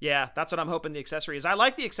 Yeah, that's what I'm hoping the accessory is. I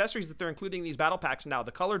like the accessories that they're including in these battle packs now.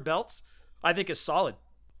 The colored belts, I think, is solid.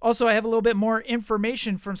 Also, I have a little bit more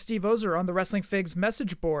information from Steve Ozer on the Wrestling Figs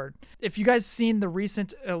message board. If you guys seen the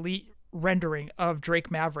recent Elite rendering of Drake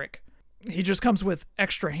Maverick, he just comes with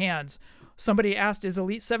extra hands. Somebody asked, is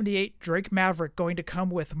Elite 78 Drake Maverick going to come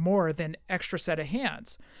with more than extra set of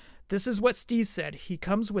hands? This is what Steve said. He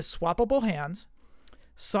comes with swappable hands,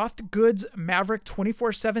 Soft Goods Maverick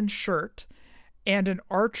 24/7 shirt, and an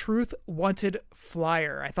R-Truth Wanted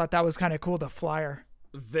flyer. I thought that was kind of cool, the flyer.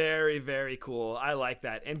 Very, very cool. I like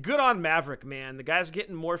that. And good on Maverick, man. The guy's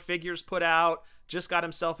getting more figures put out, just got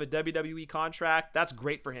himself a WWE contract. That's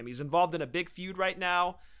great for him. He's involved in a big feud right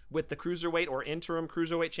now with the Cruiserweight or interim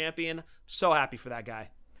Cruiserweight champion. So happy for that guy.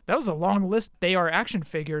 That was a long list. They are action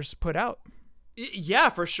figures put out. Yeah,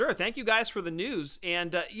 for sure. Thank you guys for the news.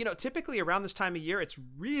 And, typically around this time of year, it's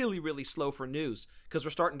really, really slow for news because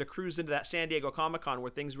we're starting to cruise into that San Diego Comic-Con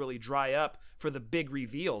where things really dry up for the big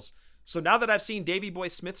reveals. So now that I've seen Davey Boy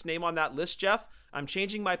Smith's name on that list, Jeff, I'm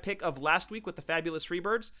changing my pick of last week with the Fabulous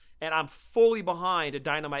Freebirds, and I'm fully behind a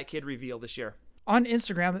Dynamite Kid reveal this year. On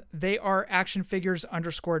Instagram, they are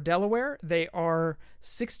actionfigures_Delaware. They are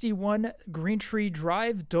 61 Green Tree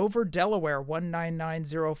Drive, Dover, Delaware,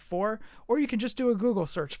 19904. Or you can just do a Google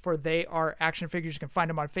search for They Are Action Figures. You can find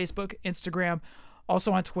them on Facebook, Instagram,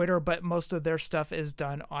 also on Twitter, but most of their stuff is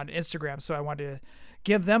done on Instagram. So I wanted to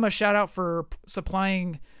give them a shout out for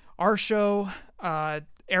supplying our show.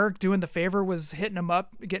 Eric doing the favor was hitting them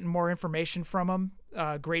up, getting more information from them.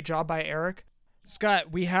 Great job by Eric.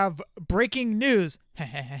 Scott, we have breaking news. But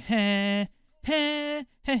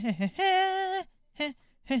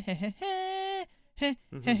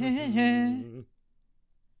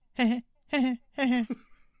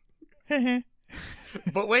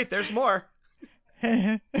wait, there's more.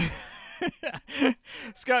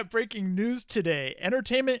 Scott, breaking news today.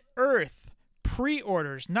 Entertainment Earth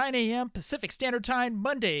pre-orders 9 a.m. Pacific Standard Time,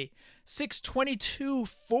 Monday, 6/22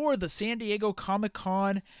 for the San Diego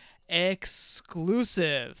Comic-Con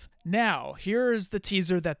exclusive. Now, here's the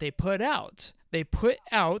teaser that they put out. They put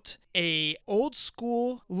out a old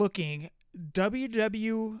school looking this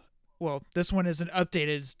one isn't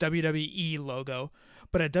updated, it's WWE logo,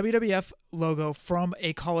 but a WWF logo from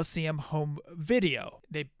a Coliseum home video.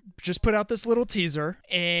 They just put out this little teaser,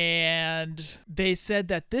 and they said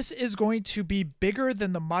that this is going to be bigger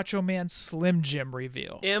than the Macho Man Slim Jim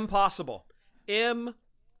reveal. Impossible.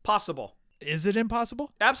 Impossible. Is it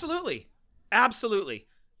impossible? Absolutely. Absolutely.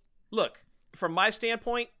 Look, from my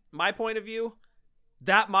standpoint, my point of view,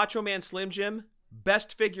 that Macho Man Slim Jim,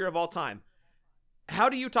 best figure of all time. How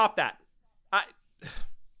do you top that?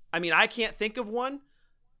 I mean, I can't think of one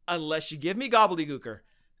unless you give me Gobbledygooker.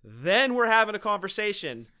 Then we're having a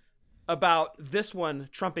conversation about this one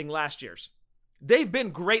trumping last year's. They've been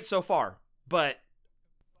great so far, but...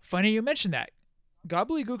 Funny you mentioned that.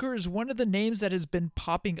 Gobbledygooker is one of the names that has been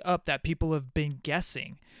popping up that people have been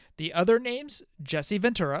guessing. The other names, Jesse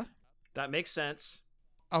Ventura. That makes sense.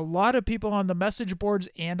 A lot of people on the message boards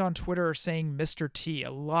and on Twitter are saying Mr. T.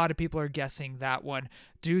 A lot of people are guessing that one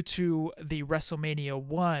due to the WrestleMania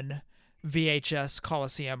 1 VHS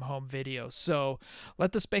Coliseum home video. So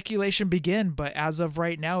let the speculation begin, but as of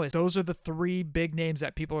right now, those are the three big names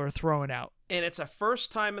that people are throwing out. And it's a first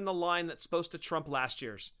time in the line that's supposed to trump last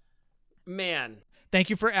year's. Man. Thank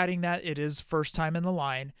you for adding that. It is first time in the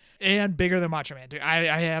line and bigger than Macho Man. Dude,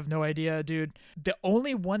 I have no idea, dude. The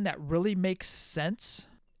only one that really makes sense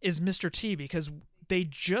is Mr. T, because they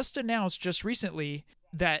just announced just recently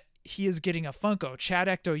that he is getting a Funko. Chad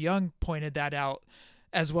Ecto-Young pointed that out,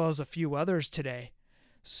 as well as a few others today.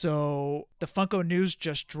 So the Funko news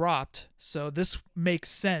just dropped. So this makes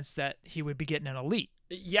sense that he would be getting an Elite.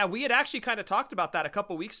 Yeah, we had actually kind of talked about that a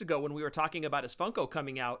couple weeks ago when we were talking about his Funko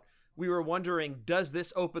coming out. We were wondering, does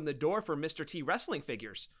this open the door for Mr. T wrestling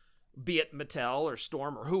figures? Be it Mattel or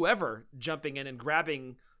Storm or whoever jumping in and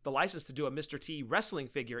grabbing the license to do a Mr. T wrestling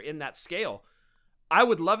figure in that scale. I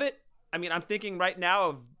would love it. I mean, I'm thinking right now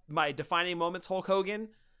of my defining moments, Hulk Hogan,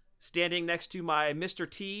 standing next to my Mr.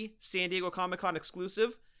 T San Diego Comic-Con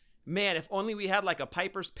exclusive. Man, if only we had like a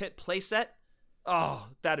Piper's Pit playset. Oh,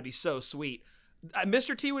 that'd be so sweet.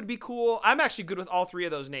 Mr. T would be cool. I'm actually good with all three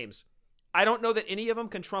of those names. I don't know that any of them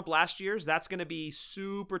can trump last year's. That's going to be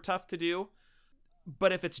super tough to do.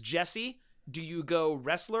 But if it's Jesse, do you go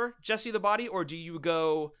wrestler Jesse the Body, or do you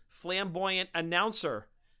go flamboyant announcer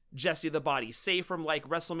Jesse the Body, say from like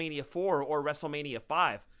WrestleMania 4 or WrestleMania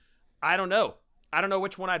 5? I don't know. I don't know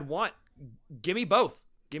which one I'd want. Give me both.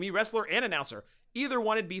 Give me wrestler and announcer. Either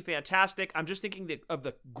one would be fantastic. I'm just thinking of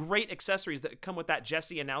the great accessories that come with that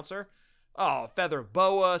Jesse announcer. Oh, feather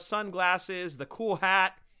boa, sunglasses, the cool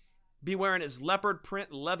hat, be wearing his leopard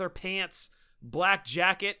print leather pants, black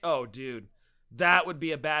jacket. Oh, dude. That would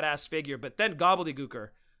be a badass figure. But then Gobbledygooker.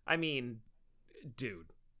 I mean,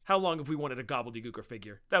 dude, how long have we wanted a Gobbledygooker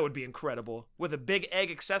figure? That would be incredible. With a big egg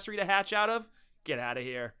accessory to hatch out of? Get out of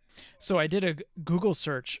here. So I did a Google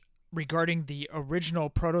search regarding the original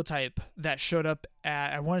prototype that showed up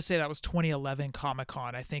at, I want to say that was 2011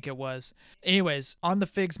 Comic-Con, I think it was. Anyways, on the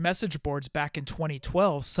Figs message boards back in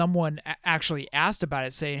 2012, someone actually asked about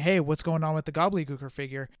it, saying, hey, what's going on with the Gobbledygooker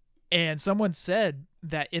figure? And someone said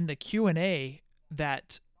that in the Q&A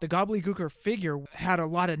that the Gobbledygooker figure had a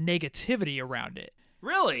lot of negativity around it.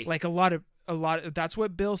 Really? Like a lot of, that's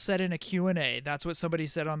what Bill said in a Q&A. That's what somebody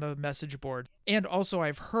said on the message board. And also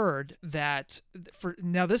I've heard that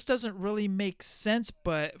now this doesn't really make sense,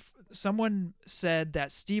 but someone said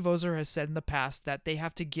that Steve Ozer has said in the past that they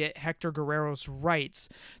have to get Hector Guerrero's rights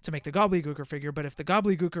to make the Gobbledygooker figure. But if the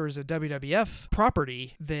Gobbledygooker is a WWF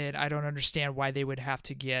property, then I don't understand why they would have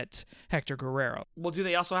to get Hector Guerrero. Well, do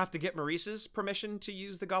they also have to get Maurice's permission to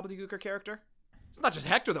use the Gobbledygooker character? It's not just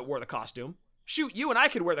Hector that wore the costume. Shoot, you and I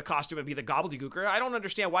could wear the costume and be the Gobbledygooker. I don't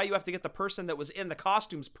understand why you have to get the person that was in the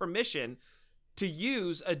costume's permission to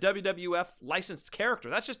use a WWF licensed character.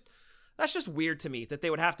 That's just weird to me that they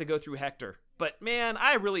would have to go through Hector. But man,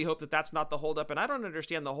 I really hope that that's not the holdup, and I don't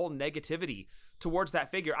understand the whole negativity towards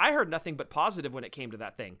that figure. I heard nothing but positive when it came to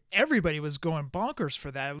that thing. Everybody was going bonkers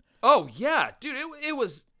for that. Oh yeah, dude, it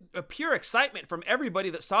was a pure excitement from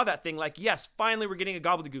everybody that saw that thing. Like, yes, finally we're getting a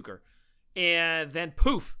Gobbledygooker. And then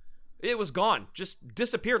poof, it was gone. Just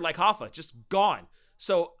disappeared like Hoffa. Just gone.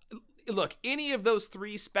 So, look, any of those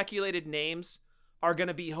three speculated names are going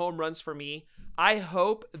to be home runs for me. I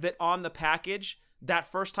hope that on the package,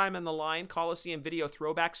 that first time in the line Coliseum Video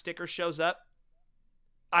throwback sticker shows up.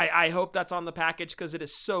 I hope that's on the package because it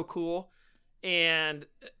is so cool. And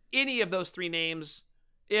any of those three names,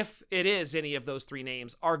 if it is any of those three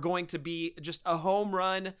names, are going to be just a home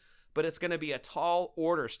run. But it's going to be a tall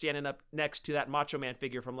order standing up next to that Macho Man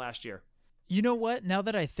figure from last year. You know what? Now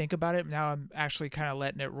that I think about it, now I'm actually kind of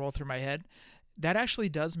letting it roll through my head. That actually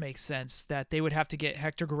does make sense that they would have to get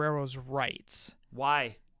Hector Guerrero's rights.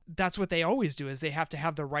 Why? that's what they always do, is they have to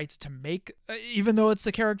have the rights to make, even though it's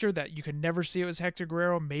a character that you can never see it as Hector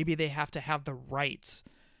Guerrero, maybe they have to have the rights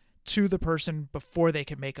to the person before they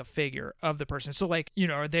can make a figure of the person. So like,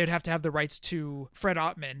 they'd have to have the rights to Fred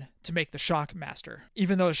Ottman to make the Shockmaster,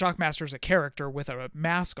 even though the Shockmaster is a character with a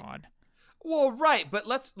mask on. Well, right, but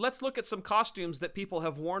let's look at some costumes that people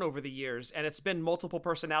have worn over the years, and it's been multiple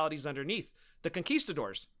personalities underneath. The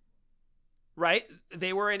Conquistadors, right?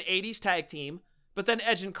 They were an 80s tag team, but then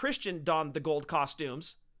Edge and Christian donned the gold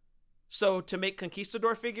costumes. So to make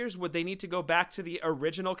Conquistador figures, would they need to go back to the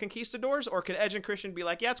original Conquistadors, or could Edge and Christian be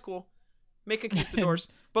like, yeah, it's cool, make Conquistadors?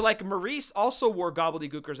 But like Maurice also wore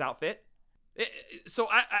Gobbledygooker's outfit. So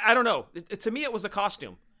I don't know. To me, it was a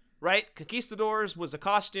costume, right? Conquistadors was a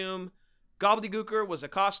costume. Gobbledygooker was a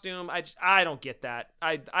costume. I don't get that.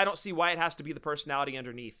 I don't see why it has to be the personality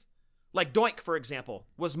underneath. Like Doink, for example,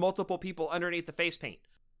 was multiple people underneath the face paint.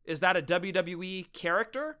 Is that a WWE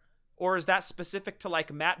character? Or is that specific to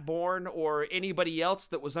like Matt Bourne or anybody else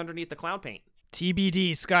that was underneath the clown paint?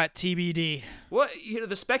 TBD, Scott, TBD. Well,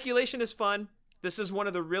 the speculation is fun. This is one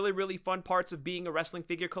of the really, really fun parts of being a wrestling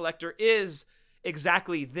figure collector, is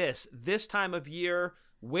exactly this time of year,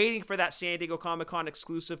 waiting for that San Diego Comic-Con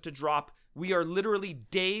exclusive to drop. We are literally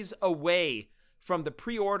days away from the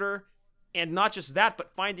pre-order, and not just that,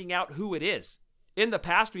 but finding out who it is. In the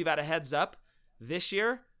past, we've had a heads up. This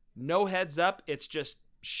year, no heads up. It's just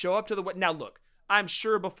show up to the... Now, look, I'm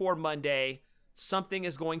sure before Monday, something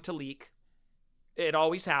is going to leak. It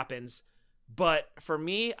always happens. But for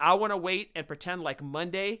me, I want to wait and pretend like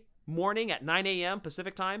Monday morning at 9 a.m.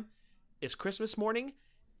 Pacific time is Christmas morning,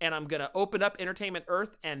 and I'm going to open up Entertainment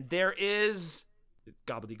Earth, and there is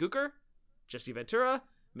Gobbledygooker, Jesse Ventura,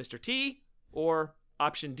 Mr. T, or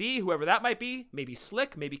option D, whoever that might be, maybe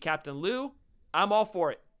Slick, maybe Captain Lou. I'm all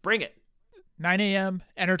for it. Bring it. 9 a.m.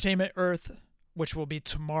 Entertainment Earth, which will be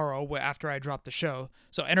tomorrow after I drop the show.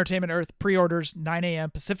 So Entertainment Earth pre-orders 9 a.m.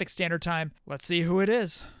 Pacific Standard Time. Let's see who it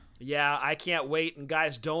is. Yeah, I can't wait. And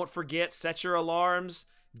guys, don't forget, set your alarms.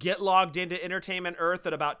 Get logged into Entertainment Earth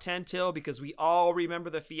at about 10 till, because we all remember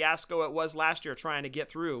the fiasco it was last year trying to get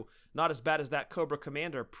through. Not as bad as that Cobra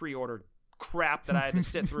Commander pre-order crap that I had to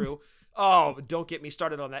sit through. Oh, don't get me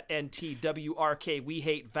started on that NTWRK We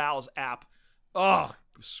Hate Val's app. Oh,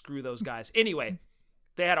 screw those guys. Anyway,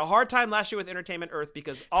 they had a hard time last year with Entertainment Earth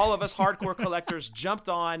because all of us hardcore collectors jumped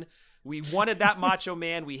on. We wanted that Macho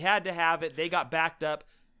Man. We had to have it. They got backed up.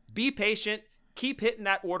 Be patient. Keep hitting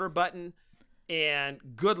that order button. And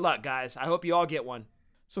good luck, guys. I hope you all get one.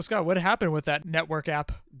 So, Scott, what happened with that network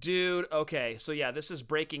app? Dude, okay. So, yeah, this is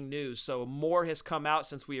breaking news. So, more has come out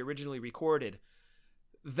since we originally recorded.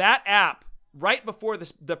 That app, right before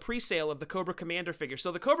the pre-sale of the Cobra Commander figure.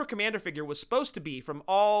 So, the Cobra Commander figure was supposed to be, from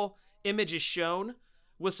all images shown,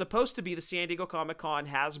 was supposed to be the San Diego Comic-Con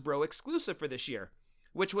Hasbro exclusive for this year,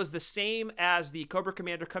 which was the same as the Cobra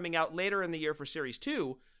Commander coming out later in the year for Series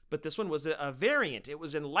 2, but this one was a variant. It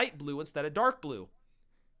was in light blue instead of dark blue.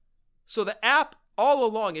 So the app all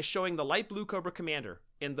along is showing the light blue Cobra Commander.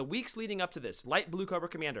 In the weeks leading up to this, light blue Cobra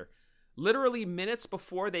Commander. Literally minutes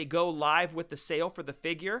before they go live with the sale for the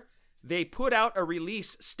figure, they put out a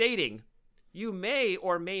release stating, you may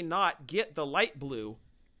or may not get the light blue.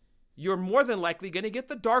 You're more than likely going to get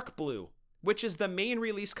the dark blue, which is the main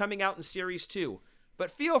release coming out in Series 2.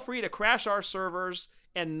 But feel free to crash our servers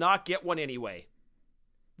and not get one anyway.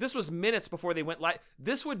 This was minutes before they went live.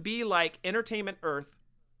 This would be like Entertainment Earth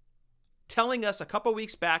telling us a couple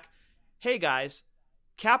weeks back, hey guys,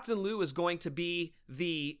 Captain Lou is going to be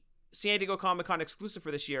the San Diego Comic-Con exclusive for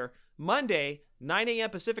this year. Monday, 9 a.m.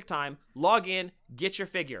 Pacific time, log in, get your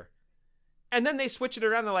figure. And then they switch it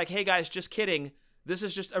around. They're like, hey guys, just kidding. This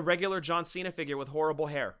is just a regular John Cena figure with horrible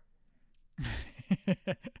hair.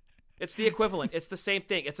 It's the equivalent. It's the same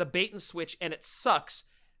thing. It's a bait and switch, and it sucks.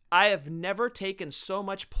 I have never taken so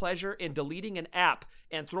much pleasure in deleting an app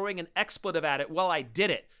and throwing an expletive at it while I did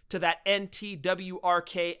it to that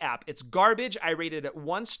NTWRK app. It's garbage. I rated it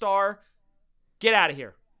 1 star. Get out of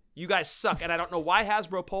here. You guys suck. And I don't know why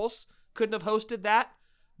Hasbro Pulse couldn't have hosted that,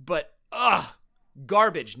 but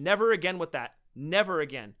garbage. Never again with that. Never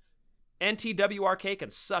again. NTWRK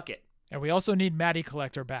can suck it. And we also need Maddie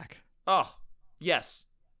Collector back. Oh, yes.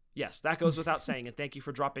 Yes, that goes without saying, and thank you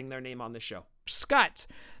for dropping their name on this show. Scott,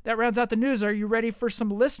 that rounds out the news. Are you ready for some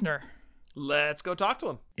listener? Let's go talk to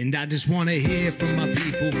him. And I just want to hear from my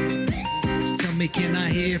people. Tell me, can I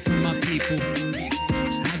hear from my people?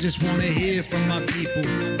 I just want to hear from my people.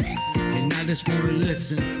 And I just want to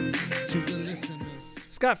listen to the listeners.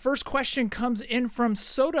 Scott, first question comes in from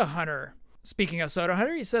Soda Hunter. Speaking of Soda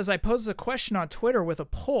Hunter, he says, I posed a question on Twitter with a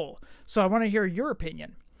poll, so I want to hear your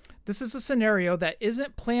opinion. This is a scenario that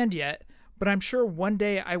isn't planned yet, but I'm sure one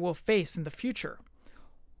day I will face in the future.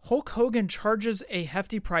 Hulk Hogan charges a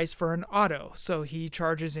hefty price for an auto, so he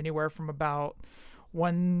charges anywhere from about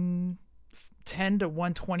 $110 to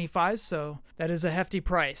 $125, so that is a hefty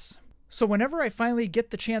price. So whenever I finally get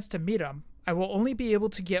the chance to meet him, I will only be able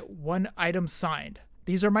to get one item signed.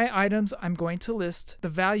 These are my items. I'm going to list the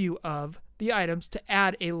value of the items to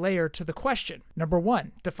add a layer to the question. Number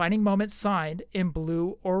 1, defining moment signed in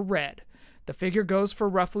blue or red. The figure goes for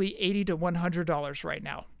roughly $80 to $100 right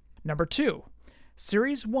now. Number 2,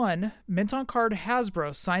 Series 1 mint on card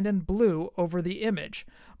Hasbro signed in blue over the image.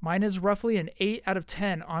 Mine is roughly an 8 out of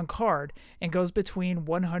 10 on card and goes between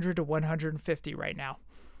 $100 to $150 right now.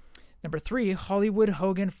 Number 3, Hollywood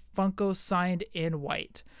Hogan Funko signed in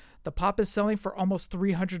white. The pop is selling for almost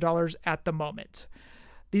 $300 at the moment.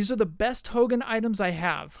 These are the best Hogan items I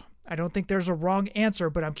have. I don't think there's a wrong answer,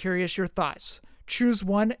 but I'm curious your thoughts. Choose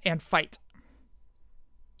one and fight.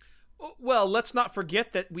 Well, let's not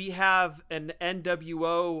forget that we have an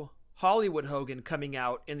NWO Hollywood Hogan coming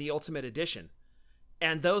out in the Ultimate Edition.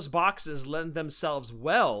 And those boxes lend themselves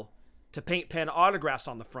well to paint pen autographs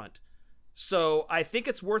on the front. So I think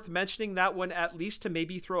it's worth mentioning that one, at least to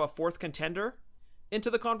maybe throw a fourth contender into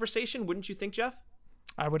the conversation. Wouldn't you think, Jeff?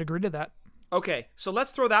 I would agree to that. Okay, so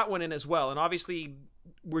let's throw that one in as well. And obviously,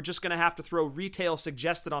 we're just going to have to throw retail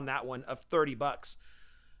suggested on that one of $30.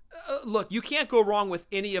 Look, you can't go wrong with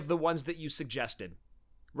any of the ones that you suggested,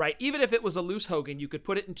 right? Even if it was a loose Hogan, you could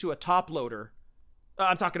put it into a top loader.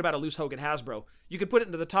 I'm talking about a loose Hogan Hasbro. You could put it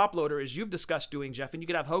into the top loader, as you've discussed doing, Jeff, and you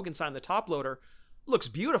could have Hogan sign the top loader. Looks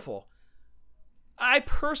beautiful. I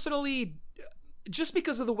personally, just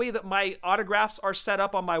because of the way that my autographs are set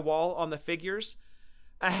up on my wall on the figures,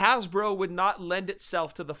 a Hasbro would not lend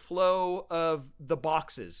itself to the flow of the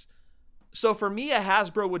boxes. So for me, a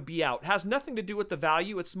Hasbro would be out. It has nothing to do with the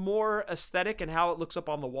value. It's more aesthetic and how it looks up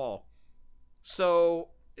on the wall. So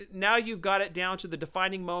now you've got it down to the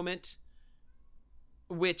defining moment,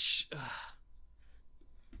 which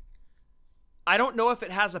I don't know if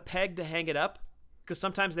it has a peg to hang it up, because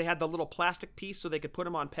sometimes they had the little plastic piece so they could put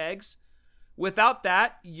them on pegs. Without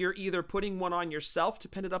that, you're either putting one on yourself to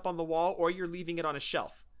pin it up on the wall, or you're leaving it on a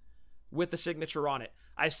shelf with the signature on it.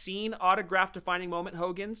 I've seen autographed defining moment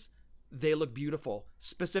Hogans. They look beautiful.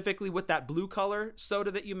 Specifically with that blue color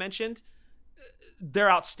soda that you mentioned,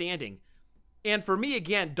 they're outstanding. And for me,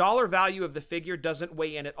 again, dollar value of the figure doesn't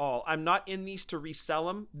weigh in at all. I'm not in these to resell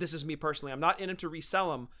them. This is me personally. I'm not in them to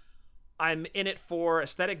resell them. I'm in it for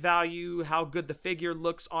aesthetic value, how good the figure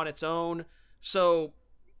looks on its own. So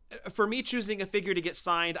for me, choosing a figure to get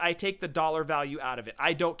signed, I take the dollar value out of it.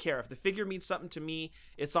 I don't care. If the figure means something to me,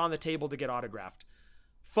 it's on the table to get autographed.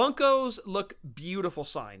 Funkos look beautiful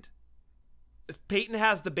signed. Peyton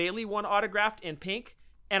has the Bailey one autographed in pink,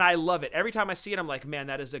 and I love it. Every time I see it, I'm like, man,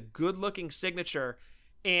 that is a good-looking signature.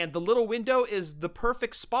 And the little window is the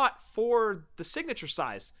perfect spot for the signature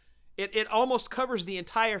size. It almost covers the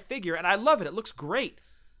entire figure, and I love it. It looks great.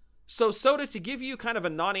 So, Soda, to give you kind of a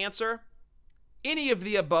non-answer, any of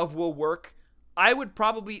the above will work. I would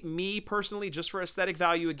probably, me personally, just for aesthetic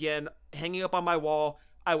value again, hanging up on my wall,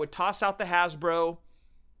 I would toss out the Hasbro.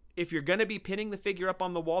 If you're going to be pinning the figure up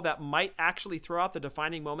on the wall, that might actually throw out the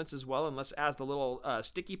defining moments as well, unless it has the little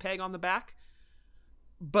sticky peg on the back.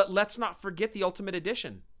 But let's not forget the Ultimate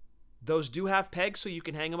Edition. Those do have pegs so you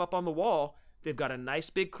can hang them up on the wall. They've got a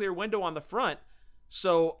nice big clear window on the front.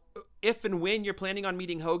 So if and when you're planning on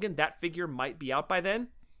meeting Hogan, that figure might be out by then.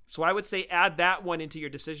 So I would say add that one into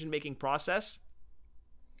your decision-making process.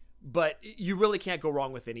 But you really can't go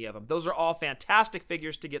wrong with any of them. Those are all fantastic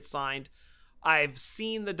figures to get signed. I've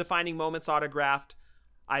seen the defining moments autographed.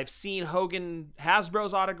 I've seen Hogan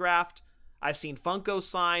Hasbro's autographed. I've seen Funko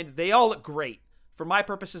signed. They all look great. For my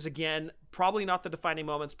purposes, again, probably not the defining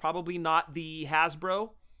moments, probably not the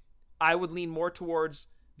Hasbro. I would lean more towards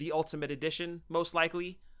the Ultimate Edition, most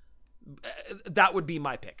likely. That would be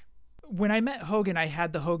my pick. When I met Hogan, I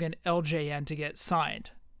had the Hogan LJN to get signed.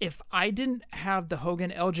 If I didn't have the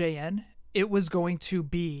Hogan LJN, it was going to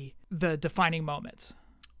be the defining moments.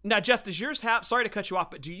 Now, Jeff, does yours have, sorry to cut you off,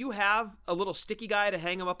 but do you have a little sticky guy to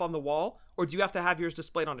hang them up on the wall, or do you have to have yours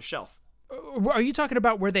displayed on a shelf? Are you talking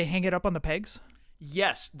about where they hang it up on the pegs?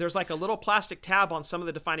 Yes, there's like a little plastic tab on some of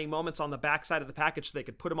the defining moments on the back side of the package so they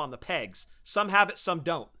could put them on the pegs. Some have it, some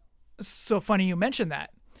don't. So funny you mentioned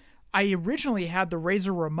that. I originally had the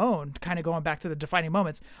Razor Ramon, kind of going back to the defining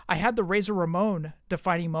moments, I had the Razor Ramon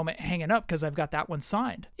defining moment hanging up because I've got that one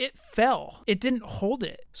signed. It fell. It didn't hold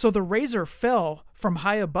it. So the Razor fell from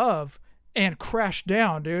high above and crashed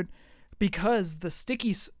down, dude, because the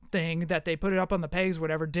sticky thing that they put it up on the pegs,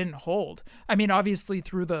 whatever, didn't hold. I mean, obviously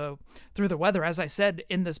through the weather, as I said,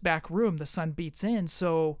 in this back room, the sun beats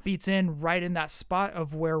in right in that spot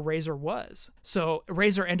of where Razor was. So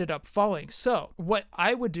Razor ended up falling. So what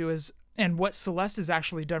I would do is, and what Celeste has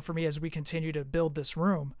actually done for me as we continue to build this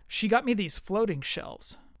room, she got me these floating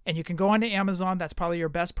shelves. And you can go onto Amazon, that's probably your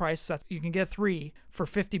best price. You can get 3 for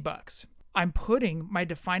 $50. I'm putting my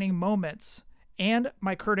defining moments and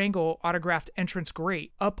my Kurt Angle autographed entrance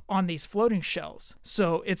great up on these floating shelves.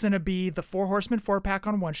 So it's going to be the 4 Horsemen 4-pack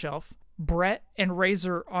on one shelf, Brett and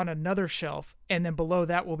Razor on another shelf, and then below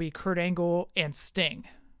that will be Kurt Angle and Sting.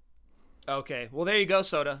 Okay, well, there you go,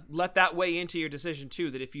 Soda. Let that weigh into your decision, too,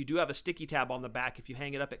 that if you do have a sticky tab on the back, if you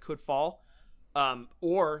hang it up, it could fall.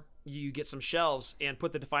 Or you get some shelves and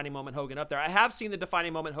put the Defining Moment Hogan up there. I have seen the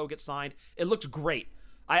Defining Moment Hogan signed. It looks great.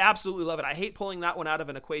 I absolutely love it. I hate pulling that one out of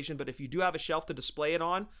an equation, but if you do have a shelf to display it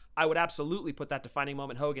on, I would absolutely put that Defining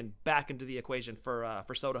Moment Hogan back into the equation for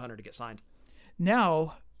Soda Hunter to get signed.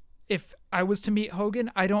 Now, if I was to meet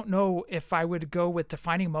Hogan, I don't know if I would go with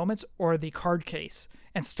Defining Moments or the card case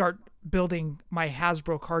and start building my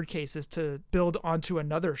Hasbro card cases to build onto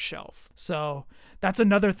another shelf. So that's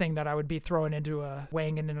another thing that I would be throwing into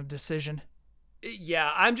weighing in a decision.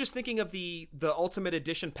 Yeah, I'm just thinking of the Ultimate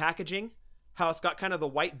Edition packaging, how it's got kind of the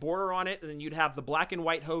white border on it, and then you'd have the black and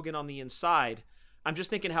white Hogan on the inside. I'm just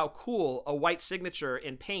thinking how cool a white signature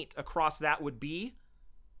in paint across that would be.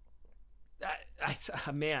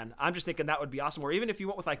 Man, I'm just thinking that would be awesome. Or even if you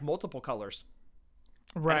went with like multiple colors,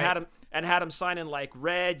 right? And had him sign in like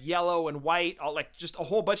red, yellow, and white, all like just a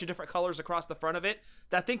whole bunch of different colors across the front of it.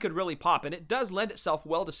 That thing could really pop, and it does lend itself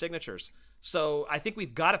well to signatures. So I think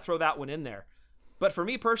we've got to throw that one in there. But for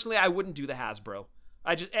me personally, I wouldn't do the Hasbro.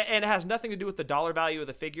 And it has nothing to do with the dollar value of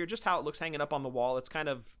the figure, just how it looks hanging up on the wall. It's kind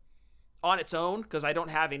of on its own because I don't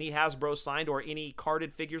have any Hasbro signed or any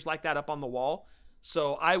carded figures like that up on the wall.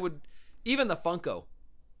 So I would, even the Funko,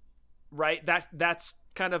 right? That's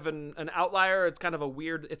kind of an outlier. It's kind of a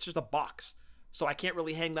weird, it's just a box. So I can't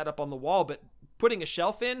really hang that up on the wall, but putting a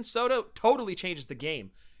shelf in, Soda, totally changes the game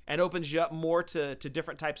and opens you up more to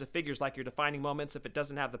different types of figures like your Defining Moments if it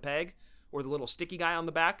doesn't have the peg or the little sticky guy on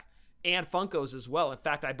the back. And Funkos as well. In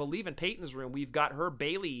fact, I believe in Peyton's room, we've got her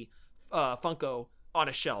Bailey Funko on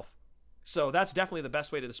a shelf. So that's definitely the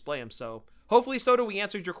best way to display them. So hopefully, Soda, we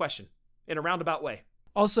answered your question in a roundabout way.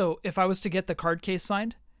 Also, if I was to get the card case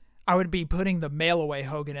signed, I would be putting the mail-away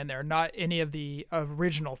Hogan in there, not any of the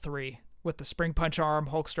original 3 with the Spring Punch Arm,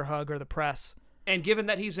 Hulkster Hug, or the press. And given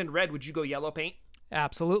that he's in red, would you go yellow paint?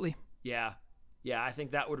 Absolutely. Yeah, I think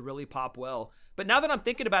that would really pop well. But now that I'm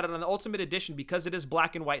thinking about it on the Ultimate Edition, because it is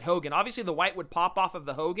black and white Hogan, obviously the white would pop off of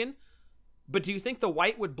the Hogan, but do you think the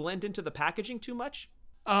white would blend into the packaging too much?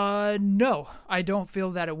 No, I don't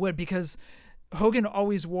feel that it would, because Hogan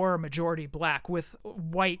always wore a majority black with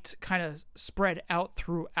white kind of spread out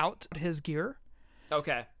throughout his gear.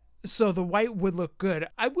 Okay. So the white would look good.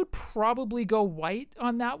 I would probably go white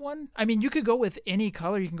on that one. I mean, you could go with any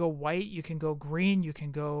color. You can go white, you can go green, you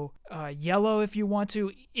can go yellow if you want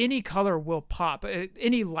to. Any color will pop.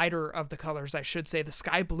 Any lighter of the colors, I should say. The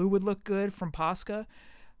sky blue would look good from Posca.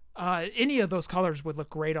 Any of those colors would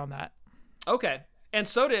look great on that. Okay. And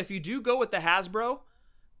Soda, if you do go with the Hasbro,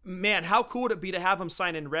 man, how cool would it be to have them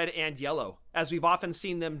sign in red and yellow, as we've often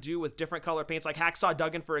seen them do with different color paints, like Hacksaw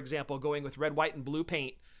Duggan, for example, going with red, white, and blue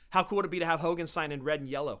paint. How cool would it be to have Hogan sign in red and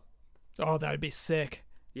yellow? Oh, that would be sick.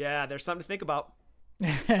 Yeah, there's something to think about.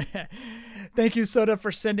 Thank you, Soda,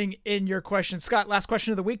 for sending in your question. Scott, last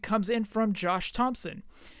question of the week comes in from Josh Thompson.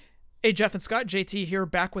 Hey, Jeff and Scott, JT here,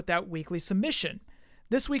 back with that weekly submission.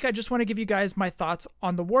 This week, I just want to give you guys my thoughts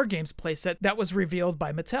on the War Games playset that was revealed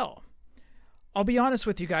by Mattel. I'll be honest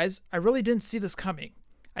with you guys, I really didn't see this coming.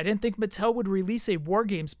 I didn't think Mattel would release a War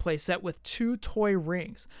Games playset with 2 toy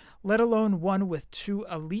rings, let alone one with 2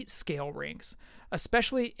 elite scale rings,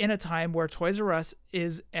 especially in a time where Toys R Us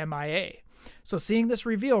is MIA. So seeing this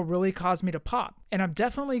reveal really caused me to pop, and I'm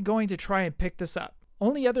definitely going to try and pick this up.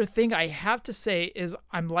 Only other thing I have to say is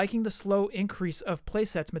I'm liking the slow increase of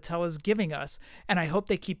playsets Mattel is giving us, and I hope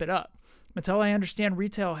they keep it up. Mattel, I understand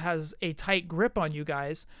retail has a tight grip on you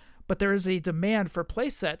guys, but there is a demand for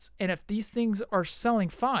playsets, and if these things are selling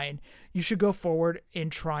fine, you should go forward in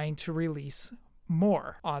trying to release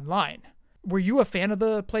more online. Were you a fan of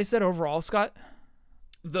the playset overall, Scott?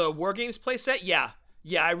 The War Games playset? Yeah,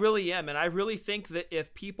 I really am, and I really think that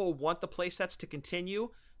if people want the playsets to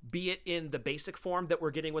continue, be it in the basic form that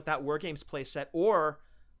we're getting with that War Games playset or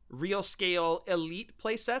real scale elite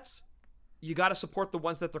playsets, you got to support the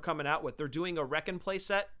ones that they're coming out with. They're doing a Reckon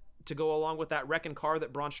playset to go along with that Reckon car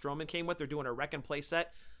that Braun Strowman came with. They're doing a Reckon playset.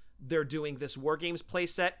 they're doing this War Games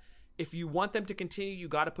playset. If you want them to continue, you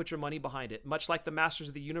got to put your money behind it. Much like the Masters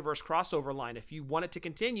of the Universe crossover line. If you want it to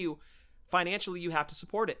continue, financially, you have to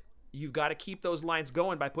support it. You've got to keep those lines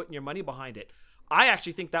going by putting your money behind it. I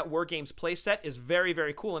actually think that War Games playset is very,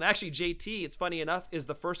 very cool. And actually, JT, it's funny enough, is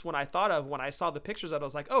the first one I thought of when I saw the pictures of it. I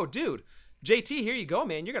was like, oh, dude, JT, here you go,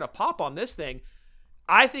 man. You're going to pop on this thing.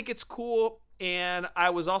 I think it's cool. And I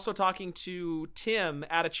was also talking to Tim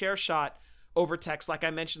at a chair shot over text, like I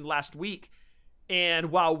mentioned last week.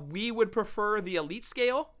 And while we would prefer the elite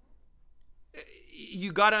scale,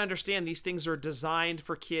 you got to understand these things are designed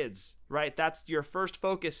for kids, right? That's your first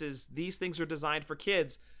focus, is these things are designed for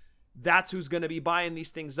kids. That's who's going to be buying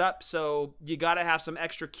these things up. So you got to have some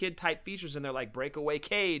extra kid type features in there, like breakaway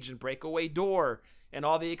cage and breakaway door and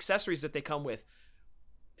all the accessories that they come with.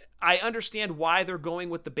 I understand why they're going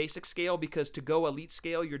with the basic scale, because to go elite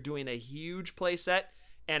scale, you're doing a huge play set.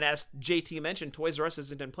 And as JT mentioned, Toys R Us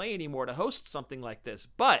isn't in play anymore to host something like this.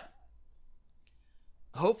 But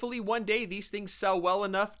hopefully one day these things sell well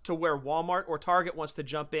enough to where Walmart or Target wants to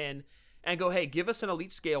jump in and go, hey, give us an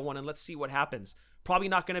elite scale one and let's see what happens. Probably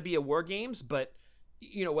not going to be a War Games, but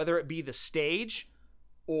whether it be the stage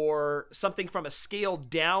or something from a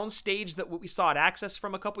scaled down stage that what we saw at Access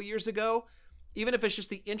from a couple years ago, even if it's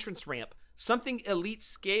just the entrance ramp, something elite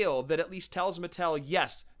scale that at least tells Mattel,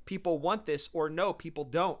 yes, people want this, or no, people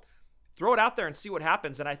don't. Throw it out there and see what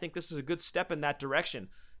happens, and I think this is a good step in that direction.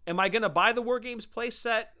 Am I going to buy the War Games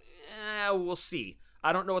playset? We'll see.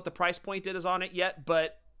 I don't know what the price point is on it yet,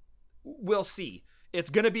 but we'll see. It's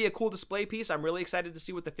going to be a cool display piece. I'm really excited to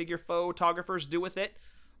see what the figure photographers do with it.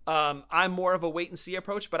 I'm more of a wait-and-see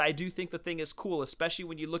approach, but I do think the thing is cool, especially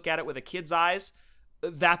when you look at it with a kid's eyes.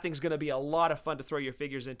 That thing's going to be a lot of fun to throw your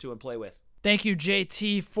figures into and play with. Thank you,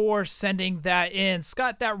 JT, for sending that in.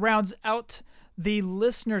 Scott, that rounds out the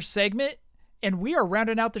listener segment, and we are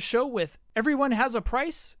rounding out the show with Everyone Has a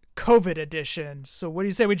Price, COVID edition. So what do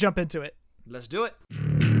you say we jump into it? Let's do it.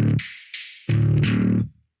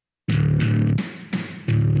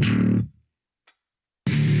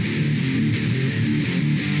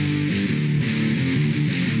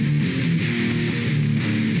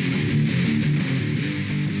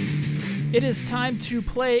 It is time to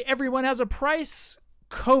play Everyone Has a Price,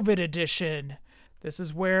 COVID edition. This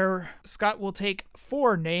is where Scott will take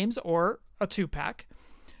 4 names or a 2-pack,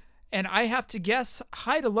 and I have to guess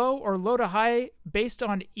high to low or low to high based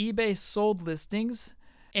on eBay sold listings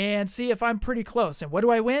and see if I'm pretty close. And what do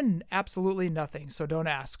I win? Absolutely nothing, so don't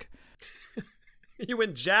ask. You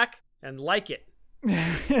win jack and like it.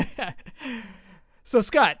 So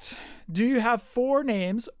Scott, do you have 4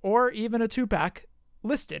 names or even a 2-pack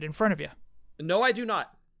listed in front of you? No, I do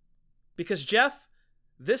not. Because, Jeff,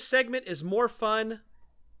 this segment is more fun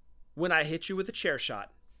when I hit you with a chair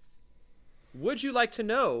shot. Would you like to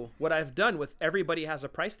know what I've done with Everybody Has a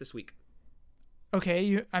Price this week?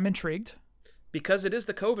 Okay, I'm intrigued. Because it is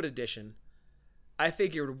the COVID edition, I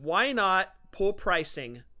figured why not pull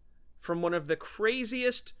pricing from one of the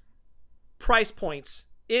craziest price points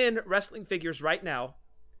in wrestling figures right now,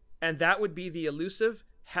 and that would be the elusive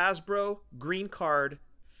Hasbro Green Card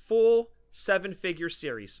full 7-figure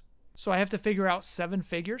series. So I have to figure out 7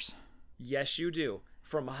 figures? Yes, you do.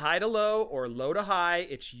 From high to low or low to high,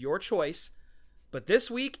 it's your choice. But this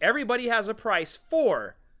week, Everybody Has a Price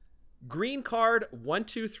for Green Card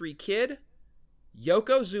 1-2-3 Kid,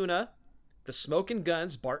 Yokozuna, the Smokin'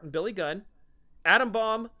 Guns, Bart and Billy Gunn, Atom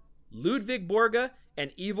Bomb, Ludwig Borga,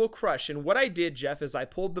 and Evil Crush. And what I did, Jeff, is I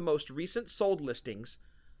pulled the most recent sold listings.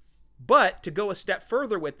 But to go a step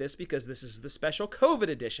further with this, because this is the special COVID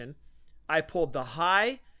edition, I pulled the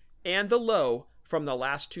high and the low from the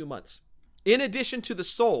last 2 months, in addition to the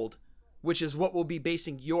sold, which is what we'll be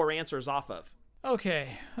basing your answers off of.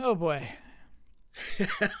 Okay. Oh, boy.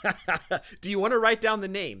 Do you want to write down the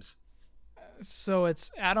names? So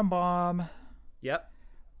it's Atom Bomb. Yep.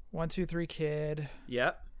 1-2-3 Kid.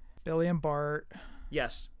 Yep. Billy and Bart.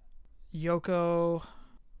 Yes. Yoko,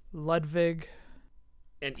 Ludwig.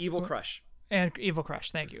 And Evil Crush. And Evil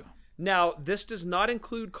Crush, thank you. Now, this does not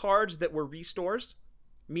include cards that were restores,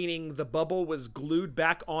 meaning the bubble was glued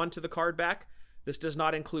back onto the card back. This does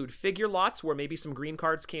not include figure lots, where maybe some green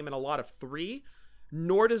cards came in a lot of 3,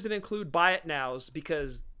 nor does it include buy it nows,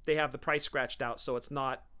 because they have the price scratched out, so it's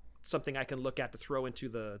not something I can look at to throw into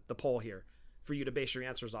the poll here for you to base your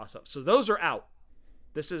answers off of. So those are out.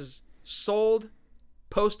 This is sold,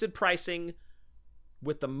 posted pricing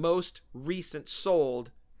with the most recent sold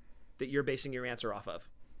that you're basing your answer off of.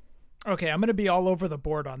 Okay, I'm going to be all over the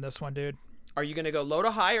board on this one, dude. Are you going to go low to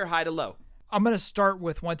high or high to low? I'm going to start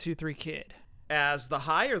with 1-2-3 Kid. As the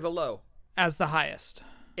high or the low? As the highest.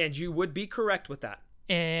 And you would be correct with that.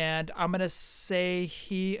 And I'm going to say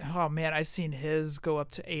oh man, I've seen his go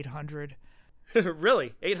up to 800.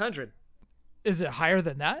 Really? 800? Is it higher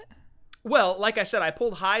than that? Well, like I said, I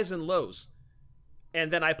pulled highs and lows,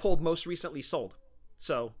 and then I pulled most recently sold.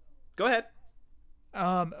 So, go ahead.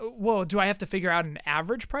 Well, do I have to figure out an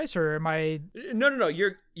average price, or am I? No.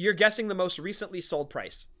 You're guessing the most recently sold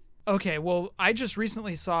price. Okay, well, I just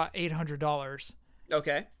recently saw $800.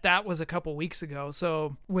 Okay. That was a couple weeks ago.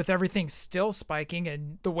 So with everything still spiking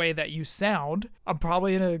and the way that you sound, I'm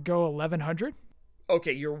probably going to go 1,100.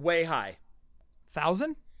 Okay, you're way high.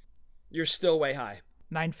 1,000? You're still way high.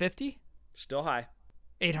 950? Still high.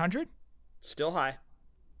 800? Still high.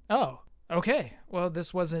 Oh, okay. Well,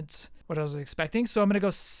 this wasn't what I was expecting. So I'm going to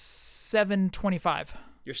go 725.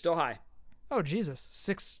 You're still high. Oh, Jesus.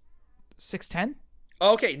 610?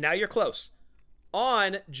 Okay, now you're close.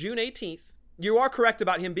 On June 18th, you are correct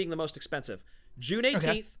about him being the most expensive. June 18th,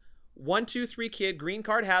 Okay. 123 Kid Green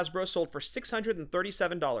Card Hasbro sold for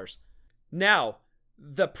 $637. Now,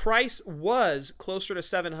 the price was closer to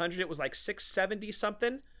 700. It was like 670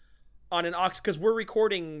 something on an Ox, because we're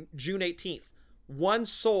recording June 18th. One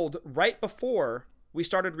sold right before we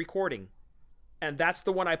started recording, and that's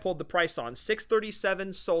the one I pulled the price on.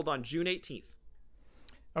 637 sold on June 18th.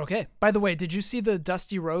 Okay. By the way, did you see the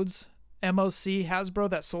Dusty Rhodes MOC Hasbro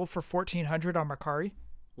that sold for $1,400 on Mercari?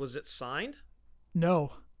 Was it signed?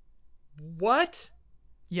 No. What?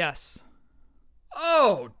 Yes.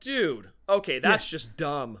 Oh, dude. Okay, that's just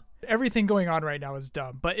dumb. Everything going on right now is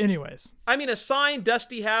dumb. But anyways. I mean, a signed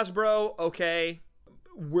Dusty Hasbro, okay.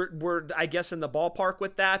 We're I guess in the ballpark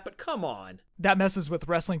with that, but come on. That messes with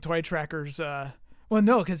Wrestling Toy Tracker's, well,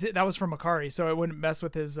 no, because that was from Mercari, so it wouldn't mess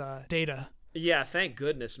with his data. Yeah, thank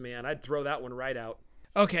goodness, man. I'd throw that one right out.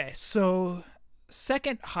 Okay, so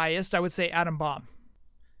second highest, I would say Atom Bomb.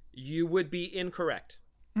 You would be incorrect.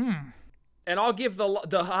 And I'll give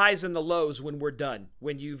the highs and the lows when we're done.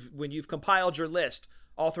 When you've compiled your list,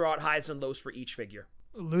 I'll throw out highs and lows for each figure.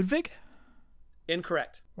 Ludwig?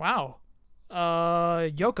 Incorrect. Wow.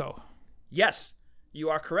 Yoko. Yes, you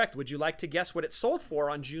are correct. Would you like to guess what it sold for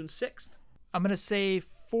on June 6th? I'm going to say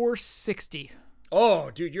 460.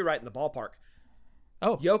 Oh, dude, you're right in the ballpark.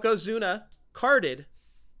 Oh. Yokozuna, carded,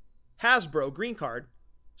 Hasbro green card,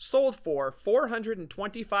 sold for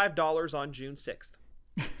 $425 on June 6th.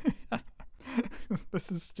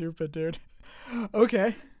 This is stupid, dude.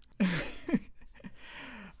 Okay.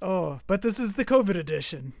 Oh, but this is the COVID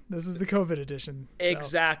edition. So.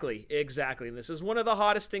 Exactly. And this is one of the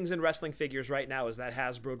hottest things in wrestling figures right now is that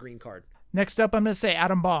Hasbro green card. Next up, I'm going to say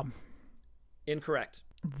Atom Bomb. Incorrect.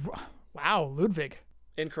 Wow, Ludwig.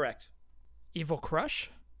 Incorrect. Evil Crush?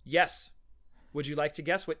 Yes. Would you like to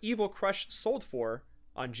guess what Evil Crush sold for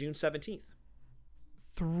on June 17th?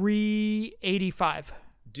 $385.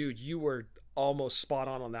 Dude, you were almost spot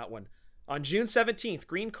on that one. On June 17th,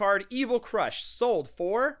 green card Evil Crush sold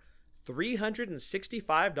for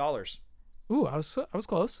 $365. Ooh, I was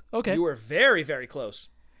close. Okay. You were very, very close.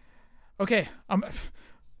 Okay.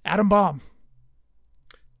 Atom Bomb.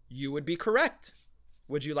 You would be correct.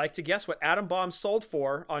 Would you like to guess what Atom Bomb sold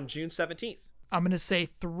for on June 17th? I'm going to say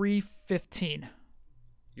 $315.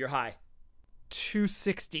 You're high.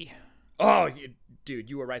 $260. Oh, dude,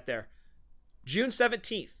 you were right there. June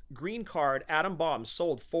 17th, green card Atom Bomb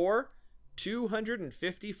sold for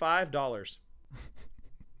 $255.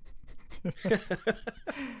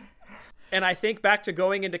 And I think back to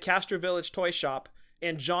going into Castro Village Toy Shop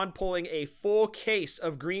and John pulling a full case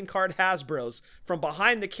of green card Hasbros from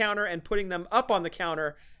behind the counter and putting them up on the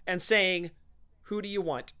counter and saying, "Who do you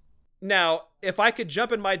want?" Now, if I could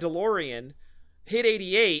jump in my DeLorean, hit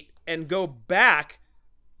 88, and go back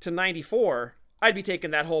to 94, I'd be taking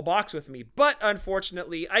that whole box with me. But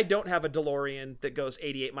unfortunately, I don't have a DeLorean that goes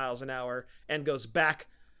 88 miles an hour and goes back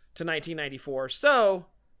to 1994. So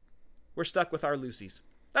we're stuck with our Lucy's.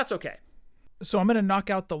 That's okay. So I'm going to knock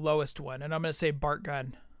out the lowest one, and I'm going to say Bart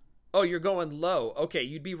Gun. Oh, you're going low. Okay,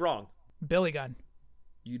 you'd be wrong. Billy Gun.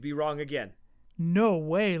 You'd be wrong again. No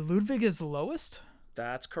way. Ludwig is the lowest?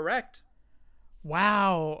 That's correct.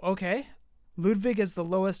 Wow. Okay. Ludwig is the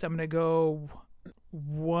lowest. I'm going to go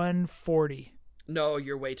 140. No,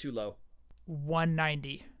 you're way too low.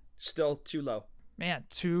 190. Still too low. Man,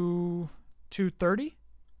 230?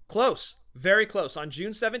 Close. Very close. On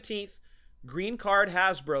June 17th, green card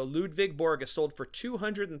Hasbro Ludwig Borga sold for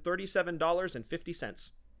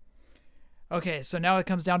 $237.50. Okay, so now it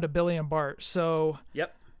comes down to Billy and Bart. So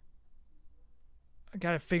yep. I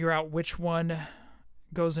got to figure out which one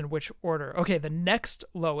goes in which order. Okay, the next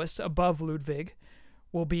lowest above Ludwig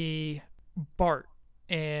will be Bart,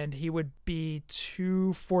 and he would be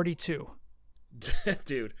 242.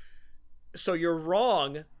 Dude, So you're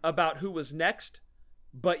wrong about who was next,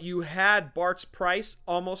 but you had Bart's price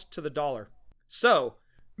almost to the dollar. So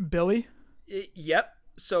Billy? Yep.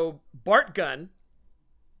 So Bart gun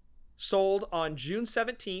sold on June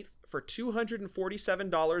 17th for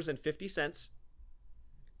 $247.50.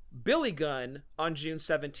 Billy gun on June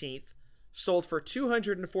 17th sold for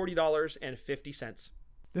 $240.50.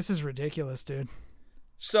 This is ridiculous, dude.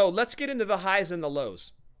 So let's get into the highs and the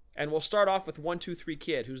lows. And we'll start off with 123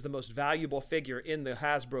 Kid, who's the most valuable figure in the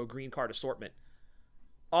Hasbro green card assortment.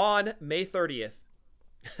 On May 30th,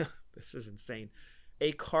 this is insane,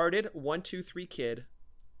 a carded 123 Kid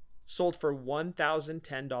sold for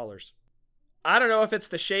 $1,010. I don't know if it's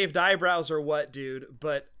the shaved eyebrows or what, dude,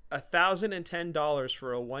 but $1,010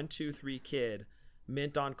 for a 123 Kid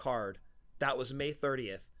mint on card. That was May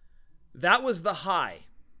 30th. That was the high.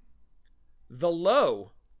 The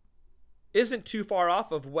low isn't too far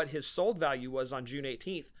off of what his sold value was on June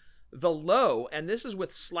 18th. The low, and this is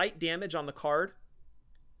with slight damage on the card,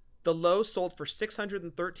 the low sold for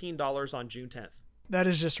 $613 on June 10th. That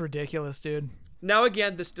is just ridiculous, dude. Now,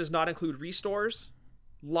 again, this does not include restores,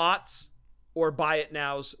 lots, or buy it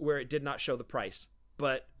nows where it did not show the price.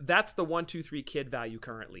 But that's the 123 Kid value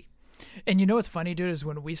currently. And you know what's funny, dude, is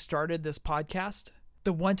when we started this podcast,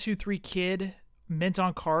 the 123 Kid mint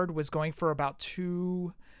on card was going for about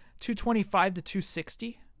 $225 to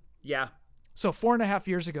 $260. Yeah. So 4.5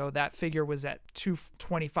 years ago, that figure was at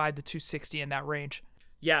 $225 to $260 in that range.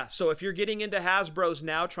 Yeah, so if you're getting into Hasbro's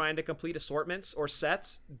now trying to complete assortments or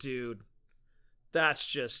sets, dude, that's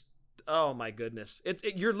just, oh my goodness.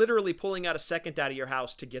 You're literally pulling out a second out of your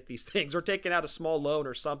house to get these things or taking out a small loan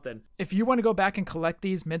or something. If you want to go back and collect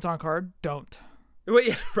these mint on card, don't. Well,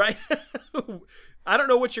 yeah, right? I don't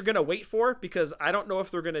know what you're going to wait for because I don't know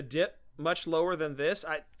if they're going to dip much lower than this.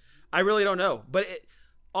 I really don't know. But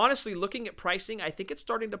honestly, looking at pricing, I think it's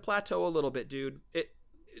starting to plateau a little bit, dude.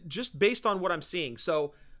 Just based on what I'm seeing.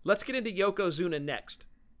 So let's get into Yokozuna next.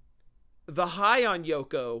 The high on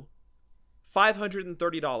Yoko,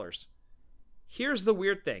 $530. Here's the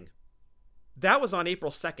weird thing. That was on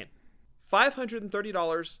April 2nd.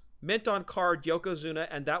 $530 mint on card Yokozuna,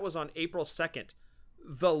 and that was on April 2nd.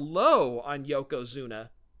 The low on Yokozuna,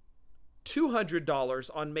 $200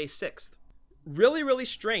 on May 6th. Really, really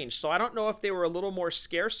strange. So I don't know if they were a little more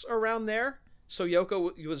scarce around there. So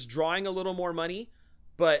Yoko was drawing a little more money.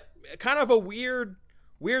 But kind of a weird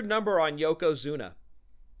number on Yokozuna.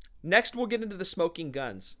 Next, we'll get into the smoking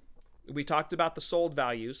guns. We talked about the sold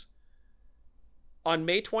values. On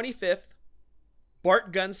May 25th,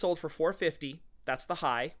 Bart gun sold for $450. That's the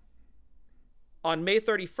high. On May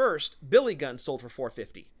 31st, Billy gun sold for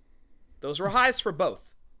 $450. Those were highs for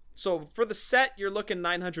both. So for the set, you're looking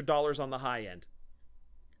 $900 on the high end.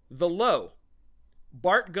 The low,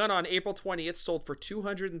 Bart gun on April 20th sold for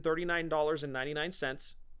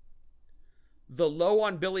 $239.99. The low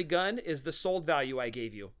on Billy gun is the sold value I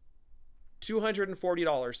gave you.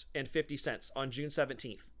 $240.50 on June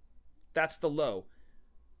 17th. That's the low.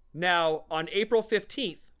 Now, on April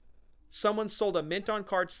 15th, someone sold a mint on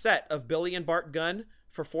card set of Billy and Bart gun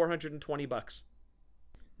for $420.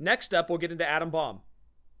 Next up, we'll get into Atom Bomb.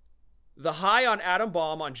 The high on Atom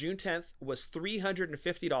Bomb on June 10th was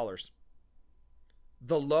 $350.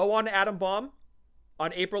 The low on Atom Bomb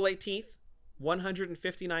on April 18th,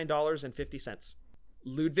 $159.50.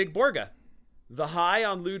 Ludwig Borga. The high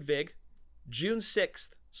on Ludwig, June 6th,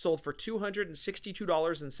 sold for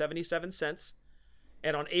 $262.77.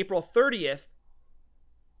 And on April 30th,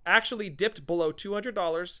 actually dipped below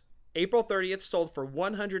 $200. April 30th sold for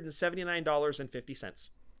 $179.50.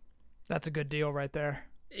 That's a good deal right there.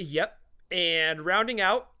 Yep. And rounding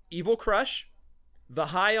out, Evil Crush. The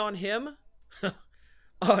high on him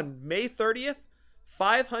on May 30th,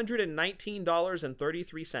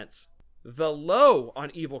 $519.33. The low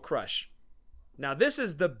on Evil Crush. Now this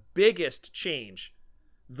is the biggest change.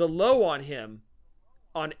 The low on him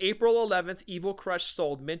on April 11th, Evil Crush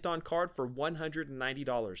sold mint on card for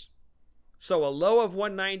 $190. So a low of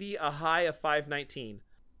 $190, a high of $519.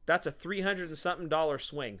 That's a $300 and something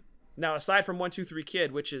swing. Now, aside from 123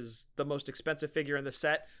 Kid, which is the most expensive figure in the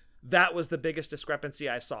set, that was the biggest discrepancy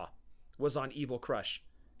I saw, was on Evil Crush.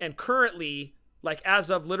 And currently, like as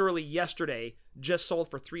of literally yesterday, just sold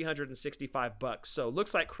for $365. So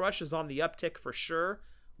looks like Crush is on the uptick for sure.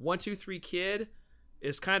 123 Kid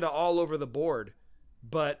is kind of all over the board.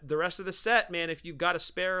 But the rest of the set, man, if you've got a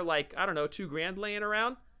spare, like, I don't know, $2,000 laying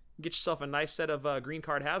around, get yourself a nice set of green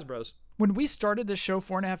card Hasbros. When we started this show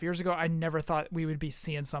 4.5 years ago, I never thought we would be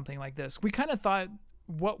seeing something like this. We kind of thought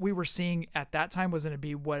what we were seeing at that time was going to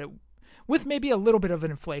be with maybe a little bit of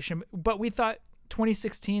an inflation, but we thought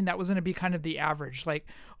 2016, that was going to be kind of the average, like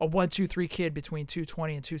a 1-2-3 kid between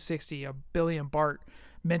 220 and 260, a billion Bart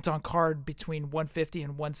mint on card between 150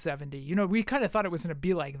 and 170. You know, we kind of thought it was going to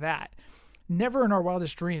be like that. Never in our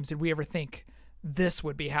wildest dreams did we ever think this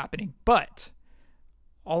would be happening. But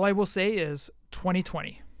all I will say is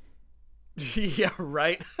 2020. Yeah,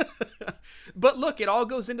 right. But look, it all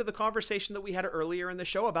goes into the conversation that we had earlier in the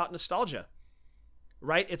show about nostalgia,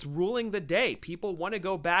 right? It's ruling the day. People want to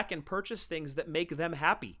go back and purchase things that make them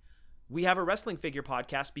happy. We have a wrestling figure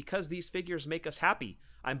podcast because these figures make us happy.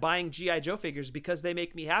 I'm buying G.I. Joe figures because they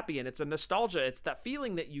make me happy, and it's a nostalgia. It's that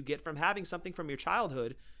feeling that you get from having something from your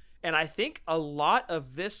childhood. And I think a lot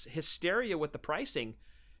of this hysteria with the pricing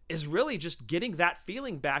is really just getting that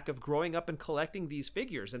feeling back of growing up and collecting these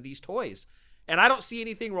figures and these toys. And I don't see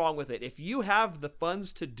anything wrong with it. If you have the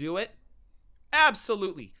funds to do it,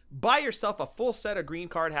 absolutely. Buy yourself a full set of green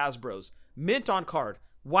card Hasbros. Mint on card.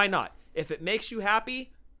 Why not? If it makes you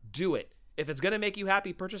happy, do it. If it's going to make you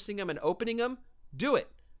happy purchasing them and opening them, do it.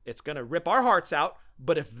 It's going to rip our hearts out,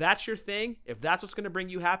 but if that's your thing, if that's what's going to bring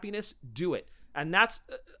you happiness, do it. And that's,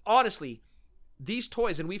 honestly, these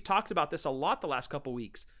toys, and we've talked about this a lot the last couple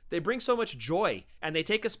weeks, they bring so much joy, and they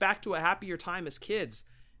take us back to a happier time as kids.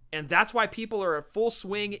 And that's why people are at full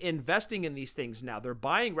swing investing in these things now. They're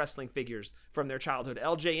buying wrestling figures from their childhood.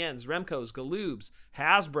 LJNs, Remcos, Galoobs,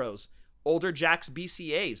 Hasbros, older Jakks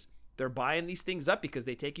BCAs. They're buying these things up because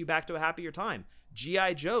they take you back to a happier time.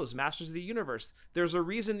 G.I. Joes, Masters of the Universe. There's a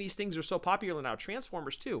reason these things are so popular now.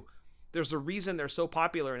 Transformers too. There's a reason they're so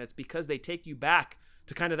popular, and it's because they take you back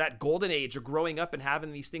to kind of that golden age of growing up and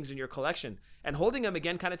having these things in your collection. And holding them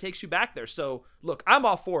again kind of takes you back there. So look, I'm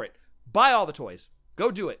all for it. Buy all the toys.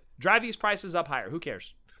 Go do it. Drive these prices up higher. Who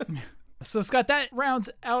cares? So, Scott, that rounds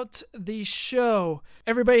out the show.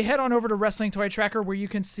 Everybody head on over to Wrestling Toy Tracker, where you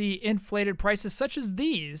can see inflated prices such as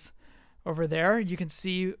these over there. You can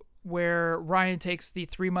see where Ryan takes the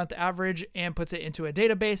 3-month average and puts it into a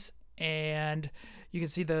database. And you can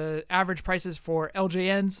see the average prices for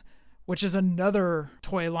LJNs, which is another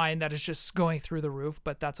toy line that is just going through the roof,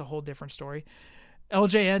 but that's a whole different story.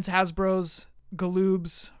 LJNs, Hasbros,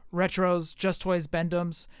 Galoobs, Retros, Just Toys,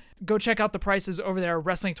 Bendums. Go check out the prices over there at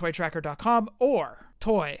WrestlingToyTracker.com or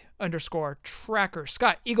toy_tracker.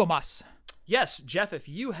 Scott, Eagle Moss. Yes, Jeff, if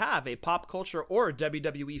you have a pop culture or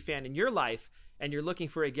WWE fan in your life and you're looking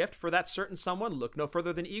for a gift for that certain someone, look no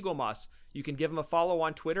further than Eagle Moss. You can give him a follow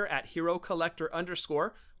on Twitter at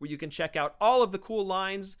HeroCollector_, where you can check out all of the cool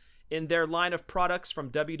lines in their line of products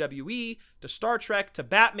from WWE to Star Trek to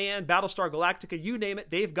Batman, Battlestar Galactica, you name it,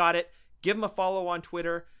 they've got it. Give him a follow on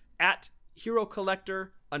Twitter at HeroCollector_.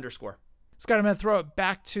 Scott, I'm going to throw it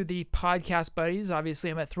back to the podcast buddies. Obviously,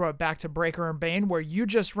 I'm going to throw it back to Breaker and Bane, where you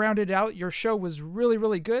just rounded out. Your show was really,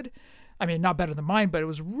 really good. I mean, not better than mine, but it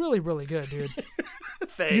was really, really good, dude.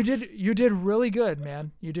 Thanks. You did really good,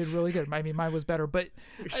 man. You did really good. I mean, mine was better, but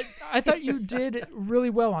I thought you did really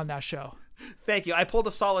well on that show. Thank you. I pulled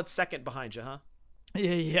a solid second behind you, huh?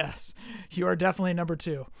 Yes, you are definitely number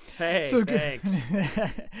 2. Hey, so thanks.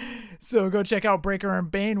 So go check out Breaker and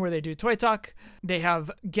Bane, where they do Toy Talk. They have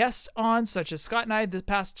guests on, such as Scott and I this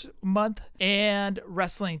past month, and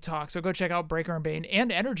Wrestling Talk. So go check out Breaker and Bane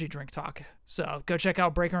and Energy Drink Talk. So go check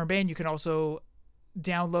out Breaker and Bane. You can also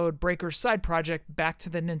download Breaker's side project Back to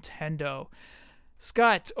the Nintendo.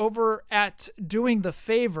 Scott, over at Doing the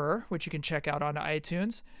Favor, which you can check out on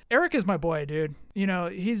iTunes. Eric is my boy, dude. You know,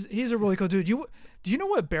 he's a really cool dude. Do you know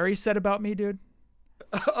what Barry said about me, dude?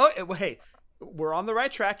 Oh, hey, we're on the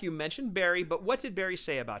right track. You mentioned Barry, but what did Barry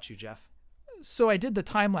say about you, Jeff? So I did the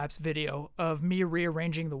time-lapse video of me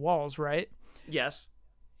rearranging the walls, right? Yes.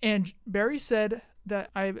 And Barry said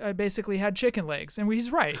that I basically had chicken legs, and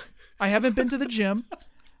he's right. I haven't been to the gym.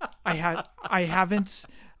 I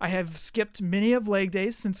have skipped many of leg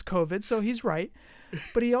days since COVID, so he's right.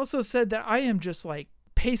 But he also said that I am just like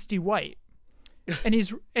pasty white, and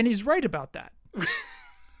he's right about that.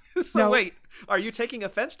 So now, wait, are you taking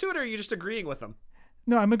offense to it, or are you just agreeing with him?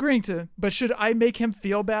 No, I'm agreeing to. But should I make him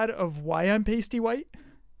feel bad of why I'm pasty white?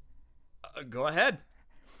 Go ahead.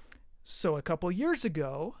 So a couple years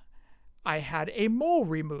ago, I had a mole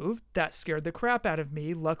removed that scared the crap out of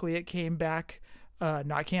me. Luckily, it came back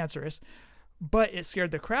not cancerous. But it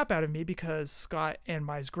scared the crap out of me because Scott and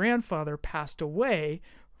my grandfather passed away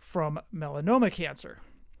from melanoma cancer.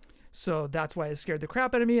 So that's why it scared the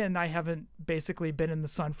crap out of me, and I haven't basically been in the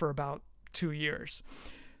sun for about 2 years.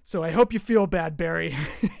 So I hope you feel bad, Barry.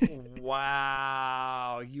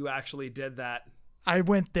 Wow, you actually did that. I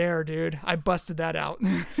went there, dude. I busted that out.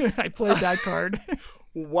 I played that card.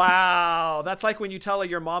 Wow, that's like when you tell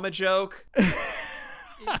your mom a joke.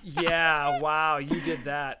 Yeah, wow, you did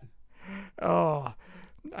that. Oh,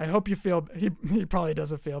 I hope you feel. He probably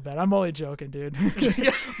doesn't feel bad. I'm only joking, dude.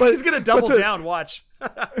 Yeah, but he's gonna double down. Watch.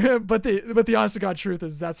 but the honest to God truth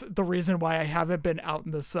is that's the reason why I haven't been out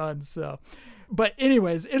in the sun. So, but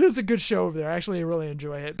anyways, it is a good show over there. I actually really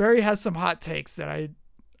enjoy it. Barry has some hot takes that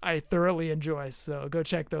I thoroughly enjoy. So go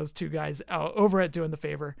check those two guys out over at Doing the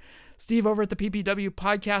Favor. Steve over at the PPW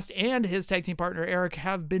podcast and his tag team partner Eric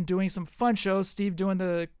have been doing some fun shows. Steve doing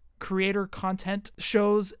the creator content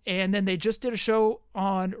shows, and then they just did a show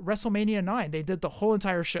on WrestleMania 9. They did the whole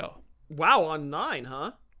entire show. Wow, on 9,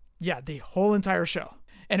 huh? Yeah, the whole entire show.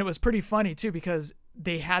 And it was pretty funny too, because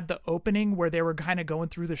they had the opening where they were kind of going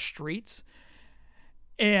through the streets,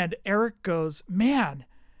 and Eric goes, "Man,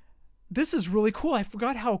 this is really cool. I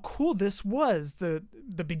forgot how cool this was, the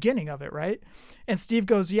beginning of it, right?" And Steve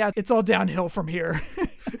goes, "Yeah, it's all downhill from here."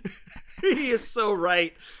 He is so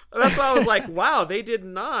right. That's why I was like, wow, they did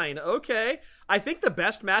 9. Okay. I think the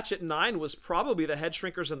best match at 9 was probably the Head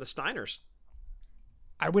Shrinkers and the Steiners.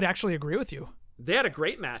 I would actually agree with you. They had a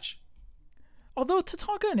great match. Although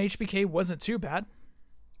Tatanka and HBK wasn't too bad.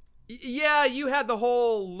 Yeah, you had the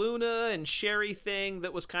whole Luna and Sherry thing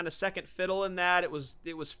that was kind of second fiddle in that. It was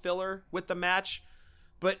filler with the match.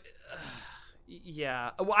 But,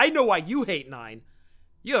 yeah. Well, I know why you hate 9.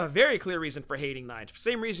 You have a very clear reason for hating 9.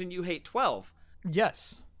 Same reason you hate 12.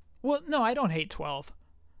 Yes. Well, no, I don't hate 12.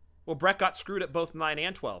 Well, Brett got screwed at both 9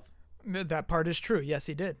 and 12. That part is true. Yes,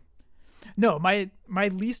 he did. No, my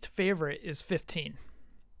least favorite is 15.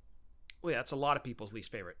 Well, yeah, that's a lot of people's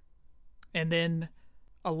least favorite. And then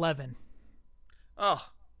 11. Oh,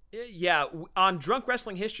 yeah. On Drunk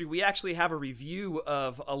Wrestling History, we actually have a review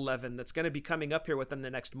of 11 that's going to be coming up here within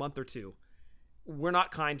the next month or two. We're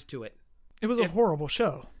not kind to it. It was a horrible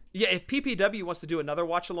show. Yeah, if PPW wants to do another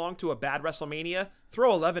watch-along to a bad WrestleMania,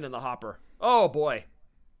 throw 11 in the hopper. Oh, boy.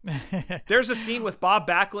 There's a scene with Bob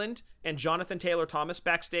Backlund and Jonathan Taylor Thomas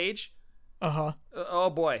backstage. Uh-huh. Oh,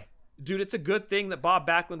 boy. Dude, it's a good thing that Bob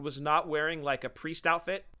Backlund was not wearing, like, a priest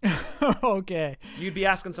outfit. Okay. You'd be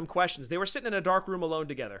asking some questions. They were sitting in a dark room alone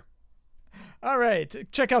together. All right.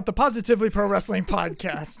 Check out the Positively Pro Wrestling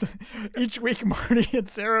podcast. Each week, Marty and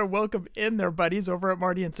Sarah welcome in their buddies over at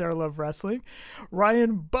Marty and Sarah Love Wrestling.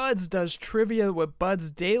 Ryan Buds does trivia with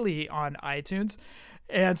Buds Daily on iTunes.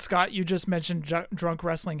 And Scott, you just mentioned Drunk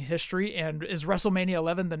Wrestling History. And is WrestleMania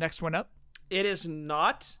 11 the next one up? It is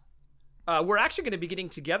not. We're actually going to be getting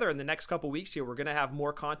together in the next couple weeks here. We're going to have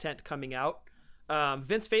more content coming out.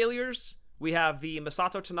 Vince Failures. We have the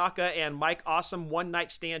Masato Tanaka and Mike Awesome One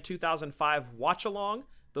Night Stand 2005 Watch Along.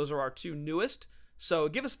 Those are our two newest. So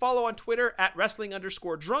give us a follow on Twitter at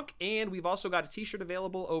wrestling_drunk. And we've also got a t-shirt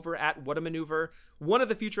available over at What a Maneuver. One of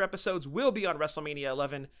the future episodes will be on WrestleMania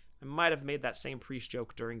 11. I might have made that same priest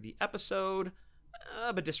joke during the episode,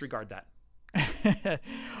 but disregard that.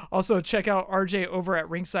 Also, check out RJ over at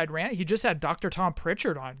Ringside Rant. He just had Dr. Tom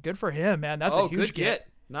Pritchard on. Good for him, man. That's a huge get.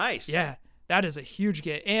 Nice. Yeah. That is a huge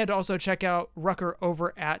get. And also check out Rucker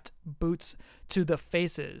over at Boots to the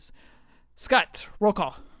Faces. Scott, roll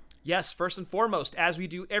call. Yes, first and foremost, as we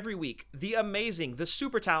do every week, the amazing, the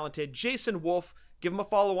super talented Jason Wolf. Give him a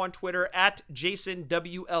follow on Twitter at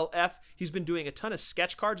JasonWLF. He's been doing a ton of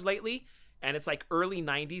sketch cards lately, and it's like early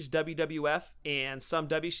 90s WWF and some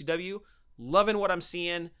WCW. Loving what I'm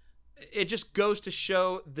seeing. It just goes to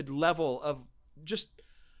show the level of just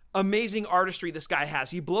amazing artistry this guy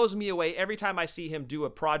has. He blows me away every time I see him do a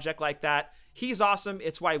project like that. He's awesome.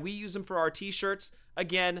 It's why we use him for our t-shirts.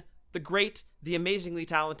 Again, the great, the amazingly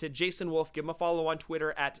talented Jason Wolf. Give him a follow on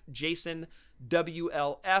Twitter at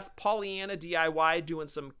JasonWLF. Pollyanna DIY doing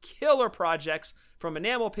some killer projects from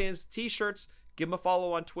enamel pins, t-shirts. Give him a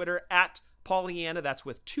follow on Twitter at Pollyanna. That's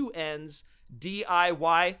with 2 N's,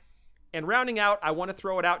 DIY. And rounding out, I want to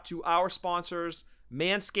throw it out to our sponsors,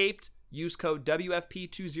 Manscaped. Use code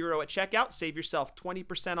WFP20 at checkout. Save yourself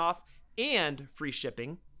 20% off and free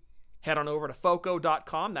shipping. Head on over to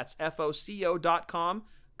foco.com. That's FOCO.com.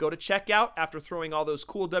 Go to checkout after throwing all those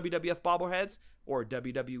cool WWF bobbleheads or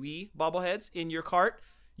WWE bobbleheads in your cart.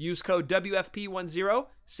 Use code WFP10.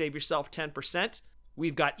 Save yourself 10%.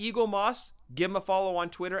 We've got Eagle Moss. Give him a follow on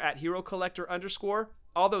Twitter at HeroCollector_.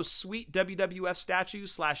 All those sweet WWF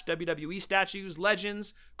statues / WWE statues,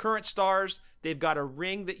 legends, current stars. They've got a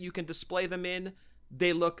ring that you can display them in.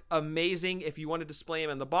 They look amazing if you want to display them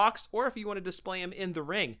in the box or if you want to display them in the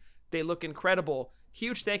ring. They look incredible.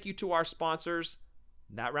 Huge thank you to our sponsors.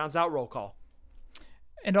 That rounds out roll call.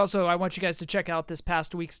 And also, I want you guys to check out this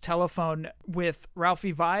past week's telephone with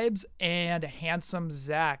Ralphie Vibes and Handsome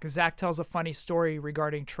Zach. Zach tells a funny story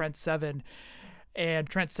regarding Trent Seven and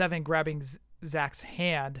Trent Seven grabbing Zach's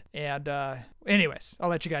hand. And anyways, I'll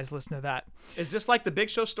let you guys listen to that. Is this like the Big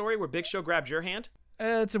Show story where Big Show grabbed your hand?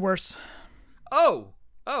 It's worse. Oh,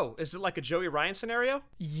 is it like a Joey Ryan scenario?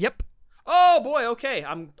 Yep. Oh boy, okay.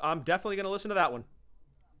 I'm definitely gonna listen to that one.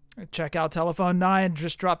 Check out Telephone 9,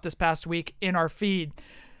 just dropped this past week in our feed.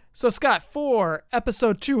 So Scott, for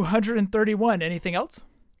episode 231, anything else?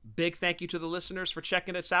 Big thank you to the listeners for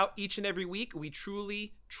checking us out each and every week. We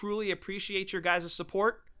truly, truly appreciate your guys'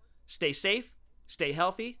 support. Stay safe, stay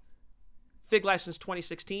healthy. Fig Life since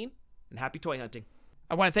 2016, and happy toy hunting.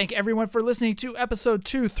 I want to thank everyone for listening to episode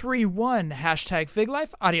 231, #FigLife.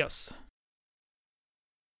 Adios.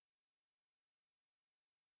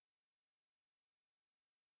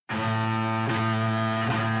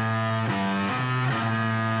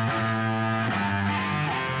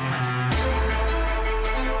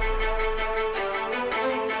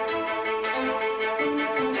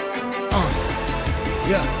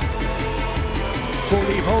 Yeah.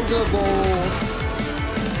 Fully poseable.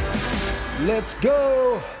 Let's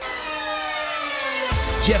go.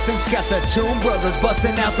 Jeff and Scott, the Toon Brothers,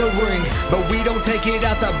 busting out the ring. But we don't take it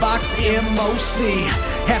out the box, MOC.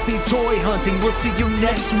 Happy toy hunting, we'll see you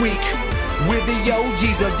next week. We're the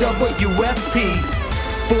OGs of WFP.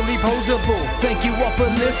 Fully poseable, thank you all for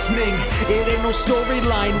listening. It ain't no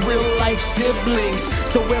storyline, real life siblings.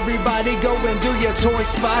 So everybody go and do your toy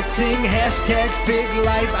spotting.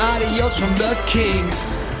 #FigLife, adios from the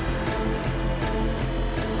Kings.